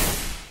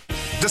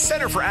 The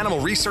Center for Animal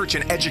Research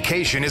and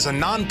Education is a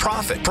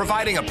nonprofit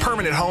providing a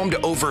permanent home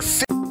to over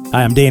 50.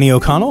 Hi, I'm Danny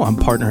O'Connell. I'm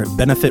partner at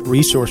Benefit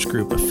Resource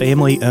Group, a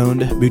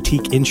family-owned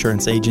boutique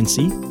insurance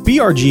agency.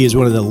 BRG is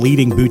one of the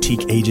leading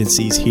boutique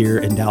agencies here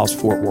in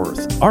Dallas-Fort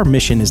Worth. Our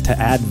mission is to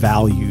add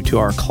value to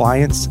our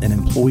clients' and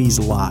employees'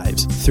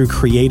 lives through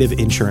creative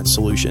insurance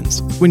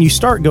solutions. When you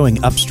start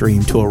going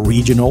upstream to a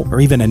regional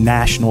or even a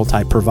national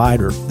type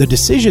provider, the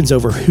decisions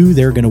over who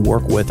they're going to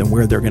work with and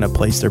where they're going to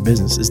place their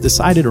business is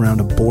decided around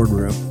a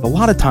boardroom. A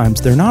lot of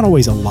times, they're not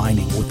always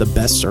aligning with the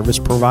best service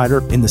provider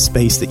in the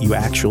space that you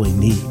actually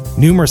need.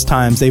 Numerous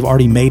times they've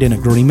already made an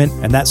agreement,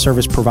 and that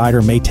service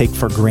provider may take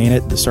for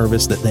granted the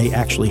service that they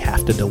actually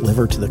have to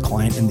deliver to the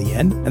client in the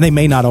end, and they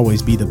may not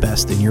always be the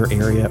best in your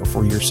area or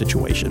for your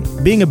situation.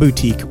 Being a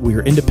boutique, we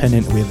are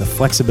independent and we have the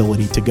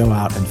flexibility to go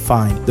out and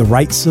find the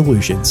right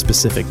solution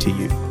specific to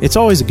you. It's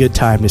always a good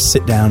time to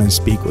sit down and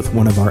speak with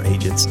one of our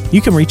agents.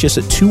 You can reach us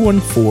at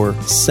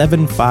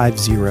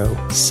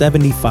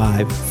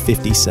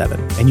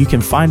 214-750-7557, and you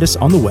can find us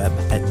on the web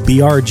at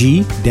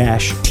brg-tx.com.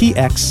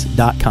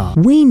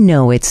 We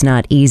know it's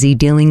not easy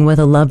dealing with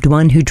a loved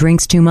one who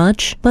drinks too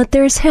much, but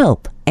there's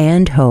help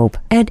and hope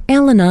at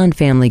Al-Anon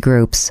Family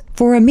Groups.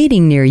 For a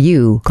meeting near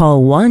you,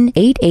 call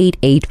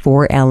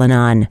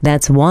 1-888-4-AL-ANON.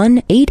 That's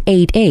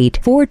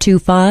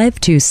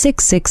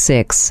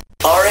 1-888-425-2666.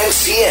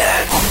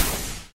 RNCN.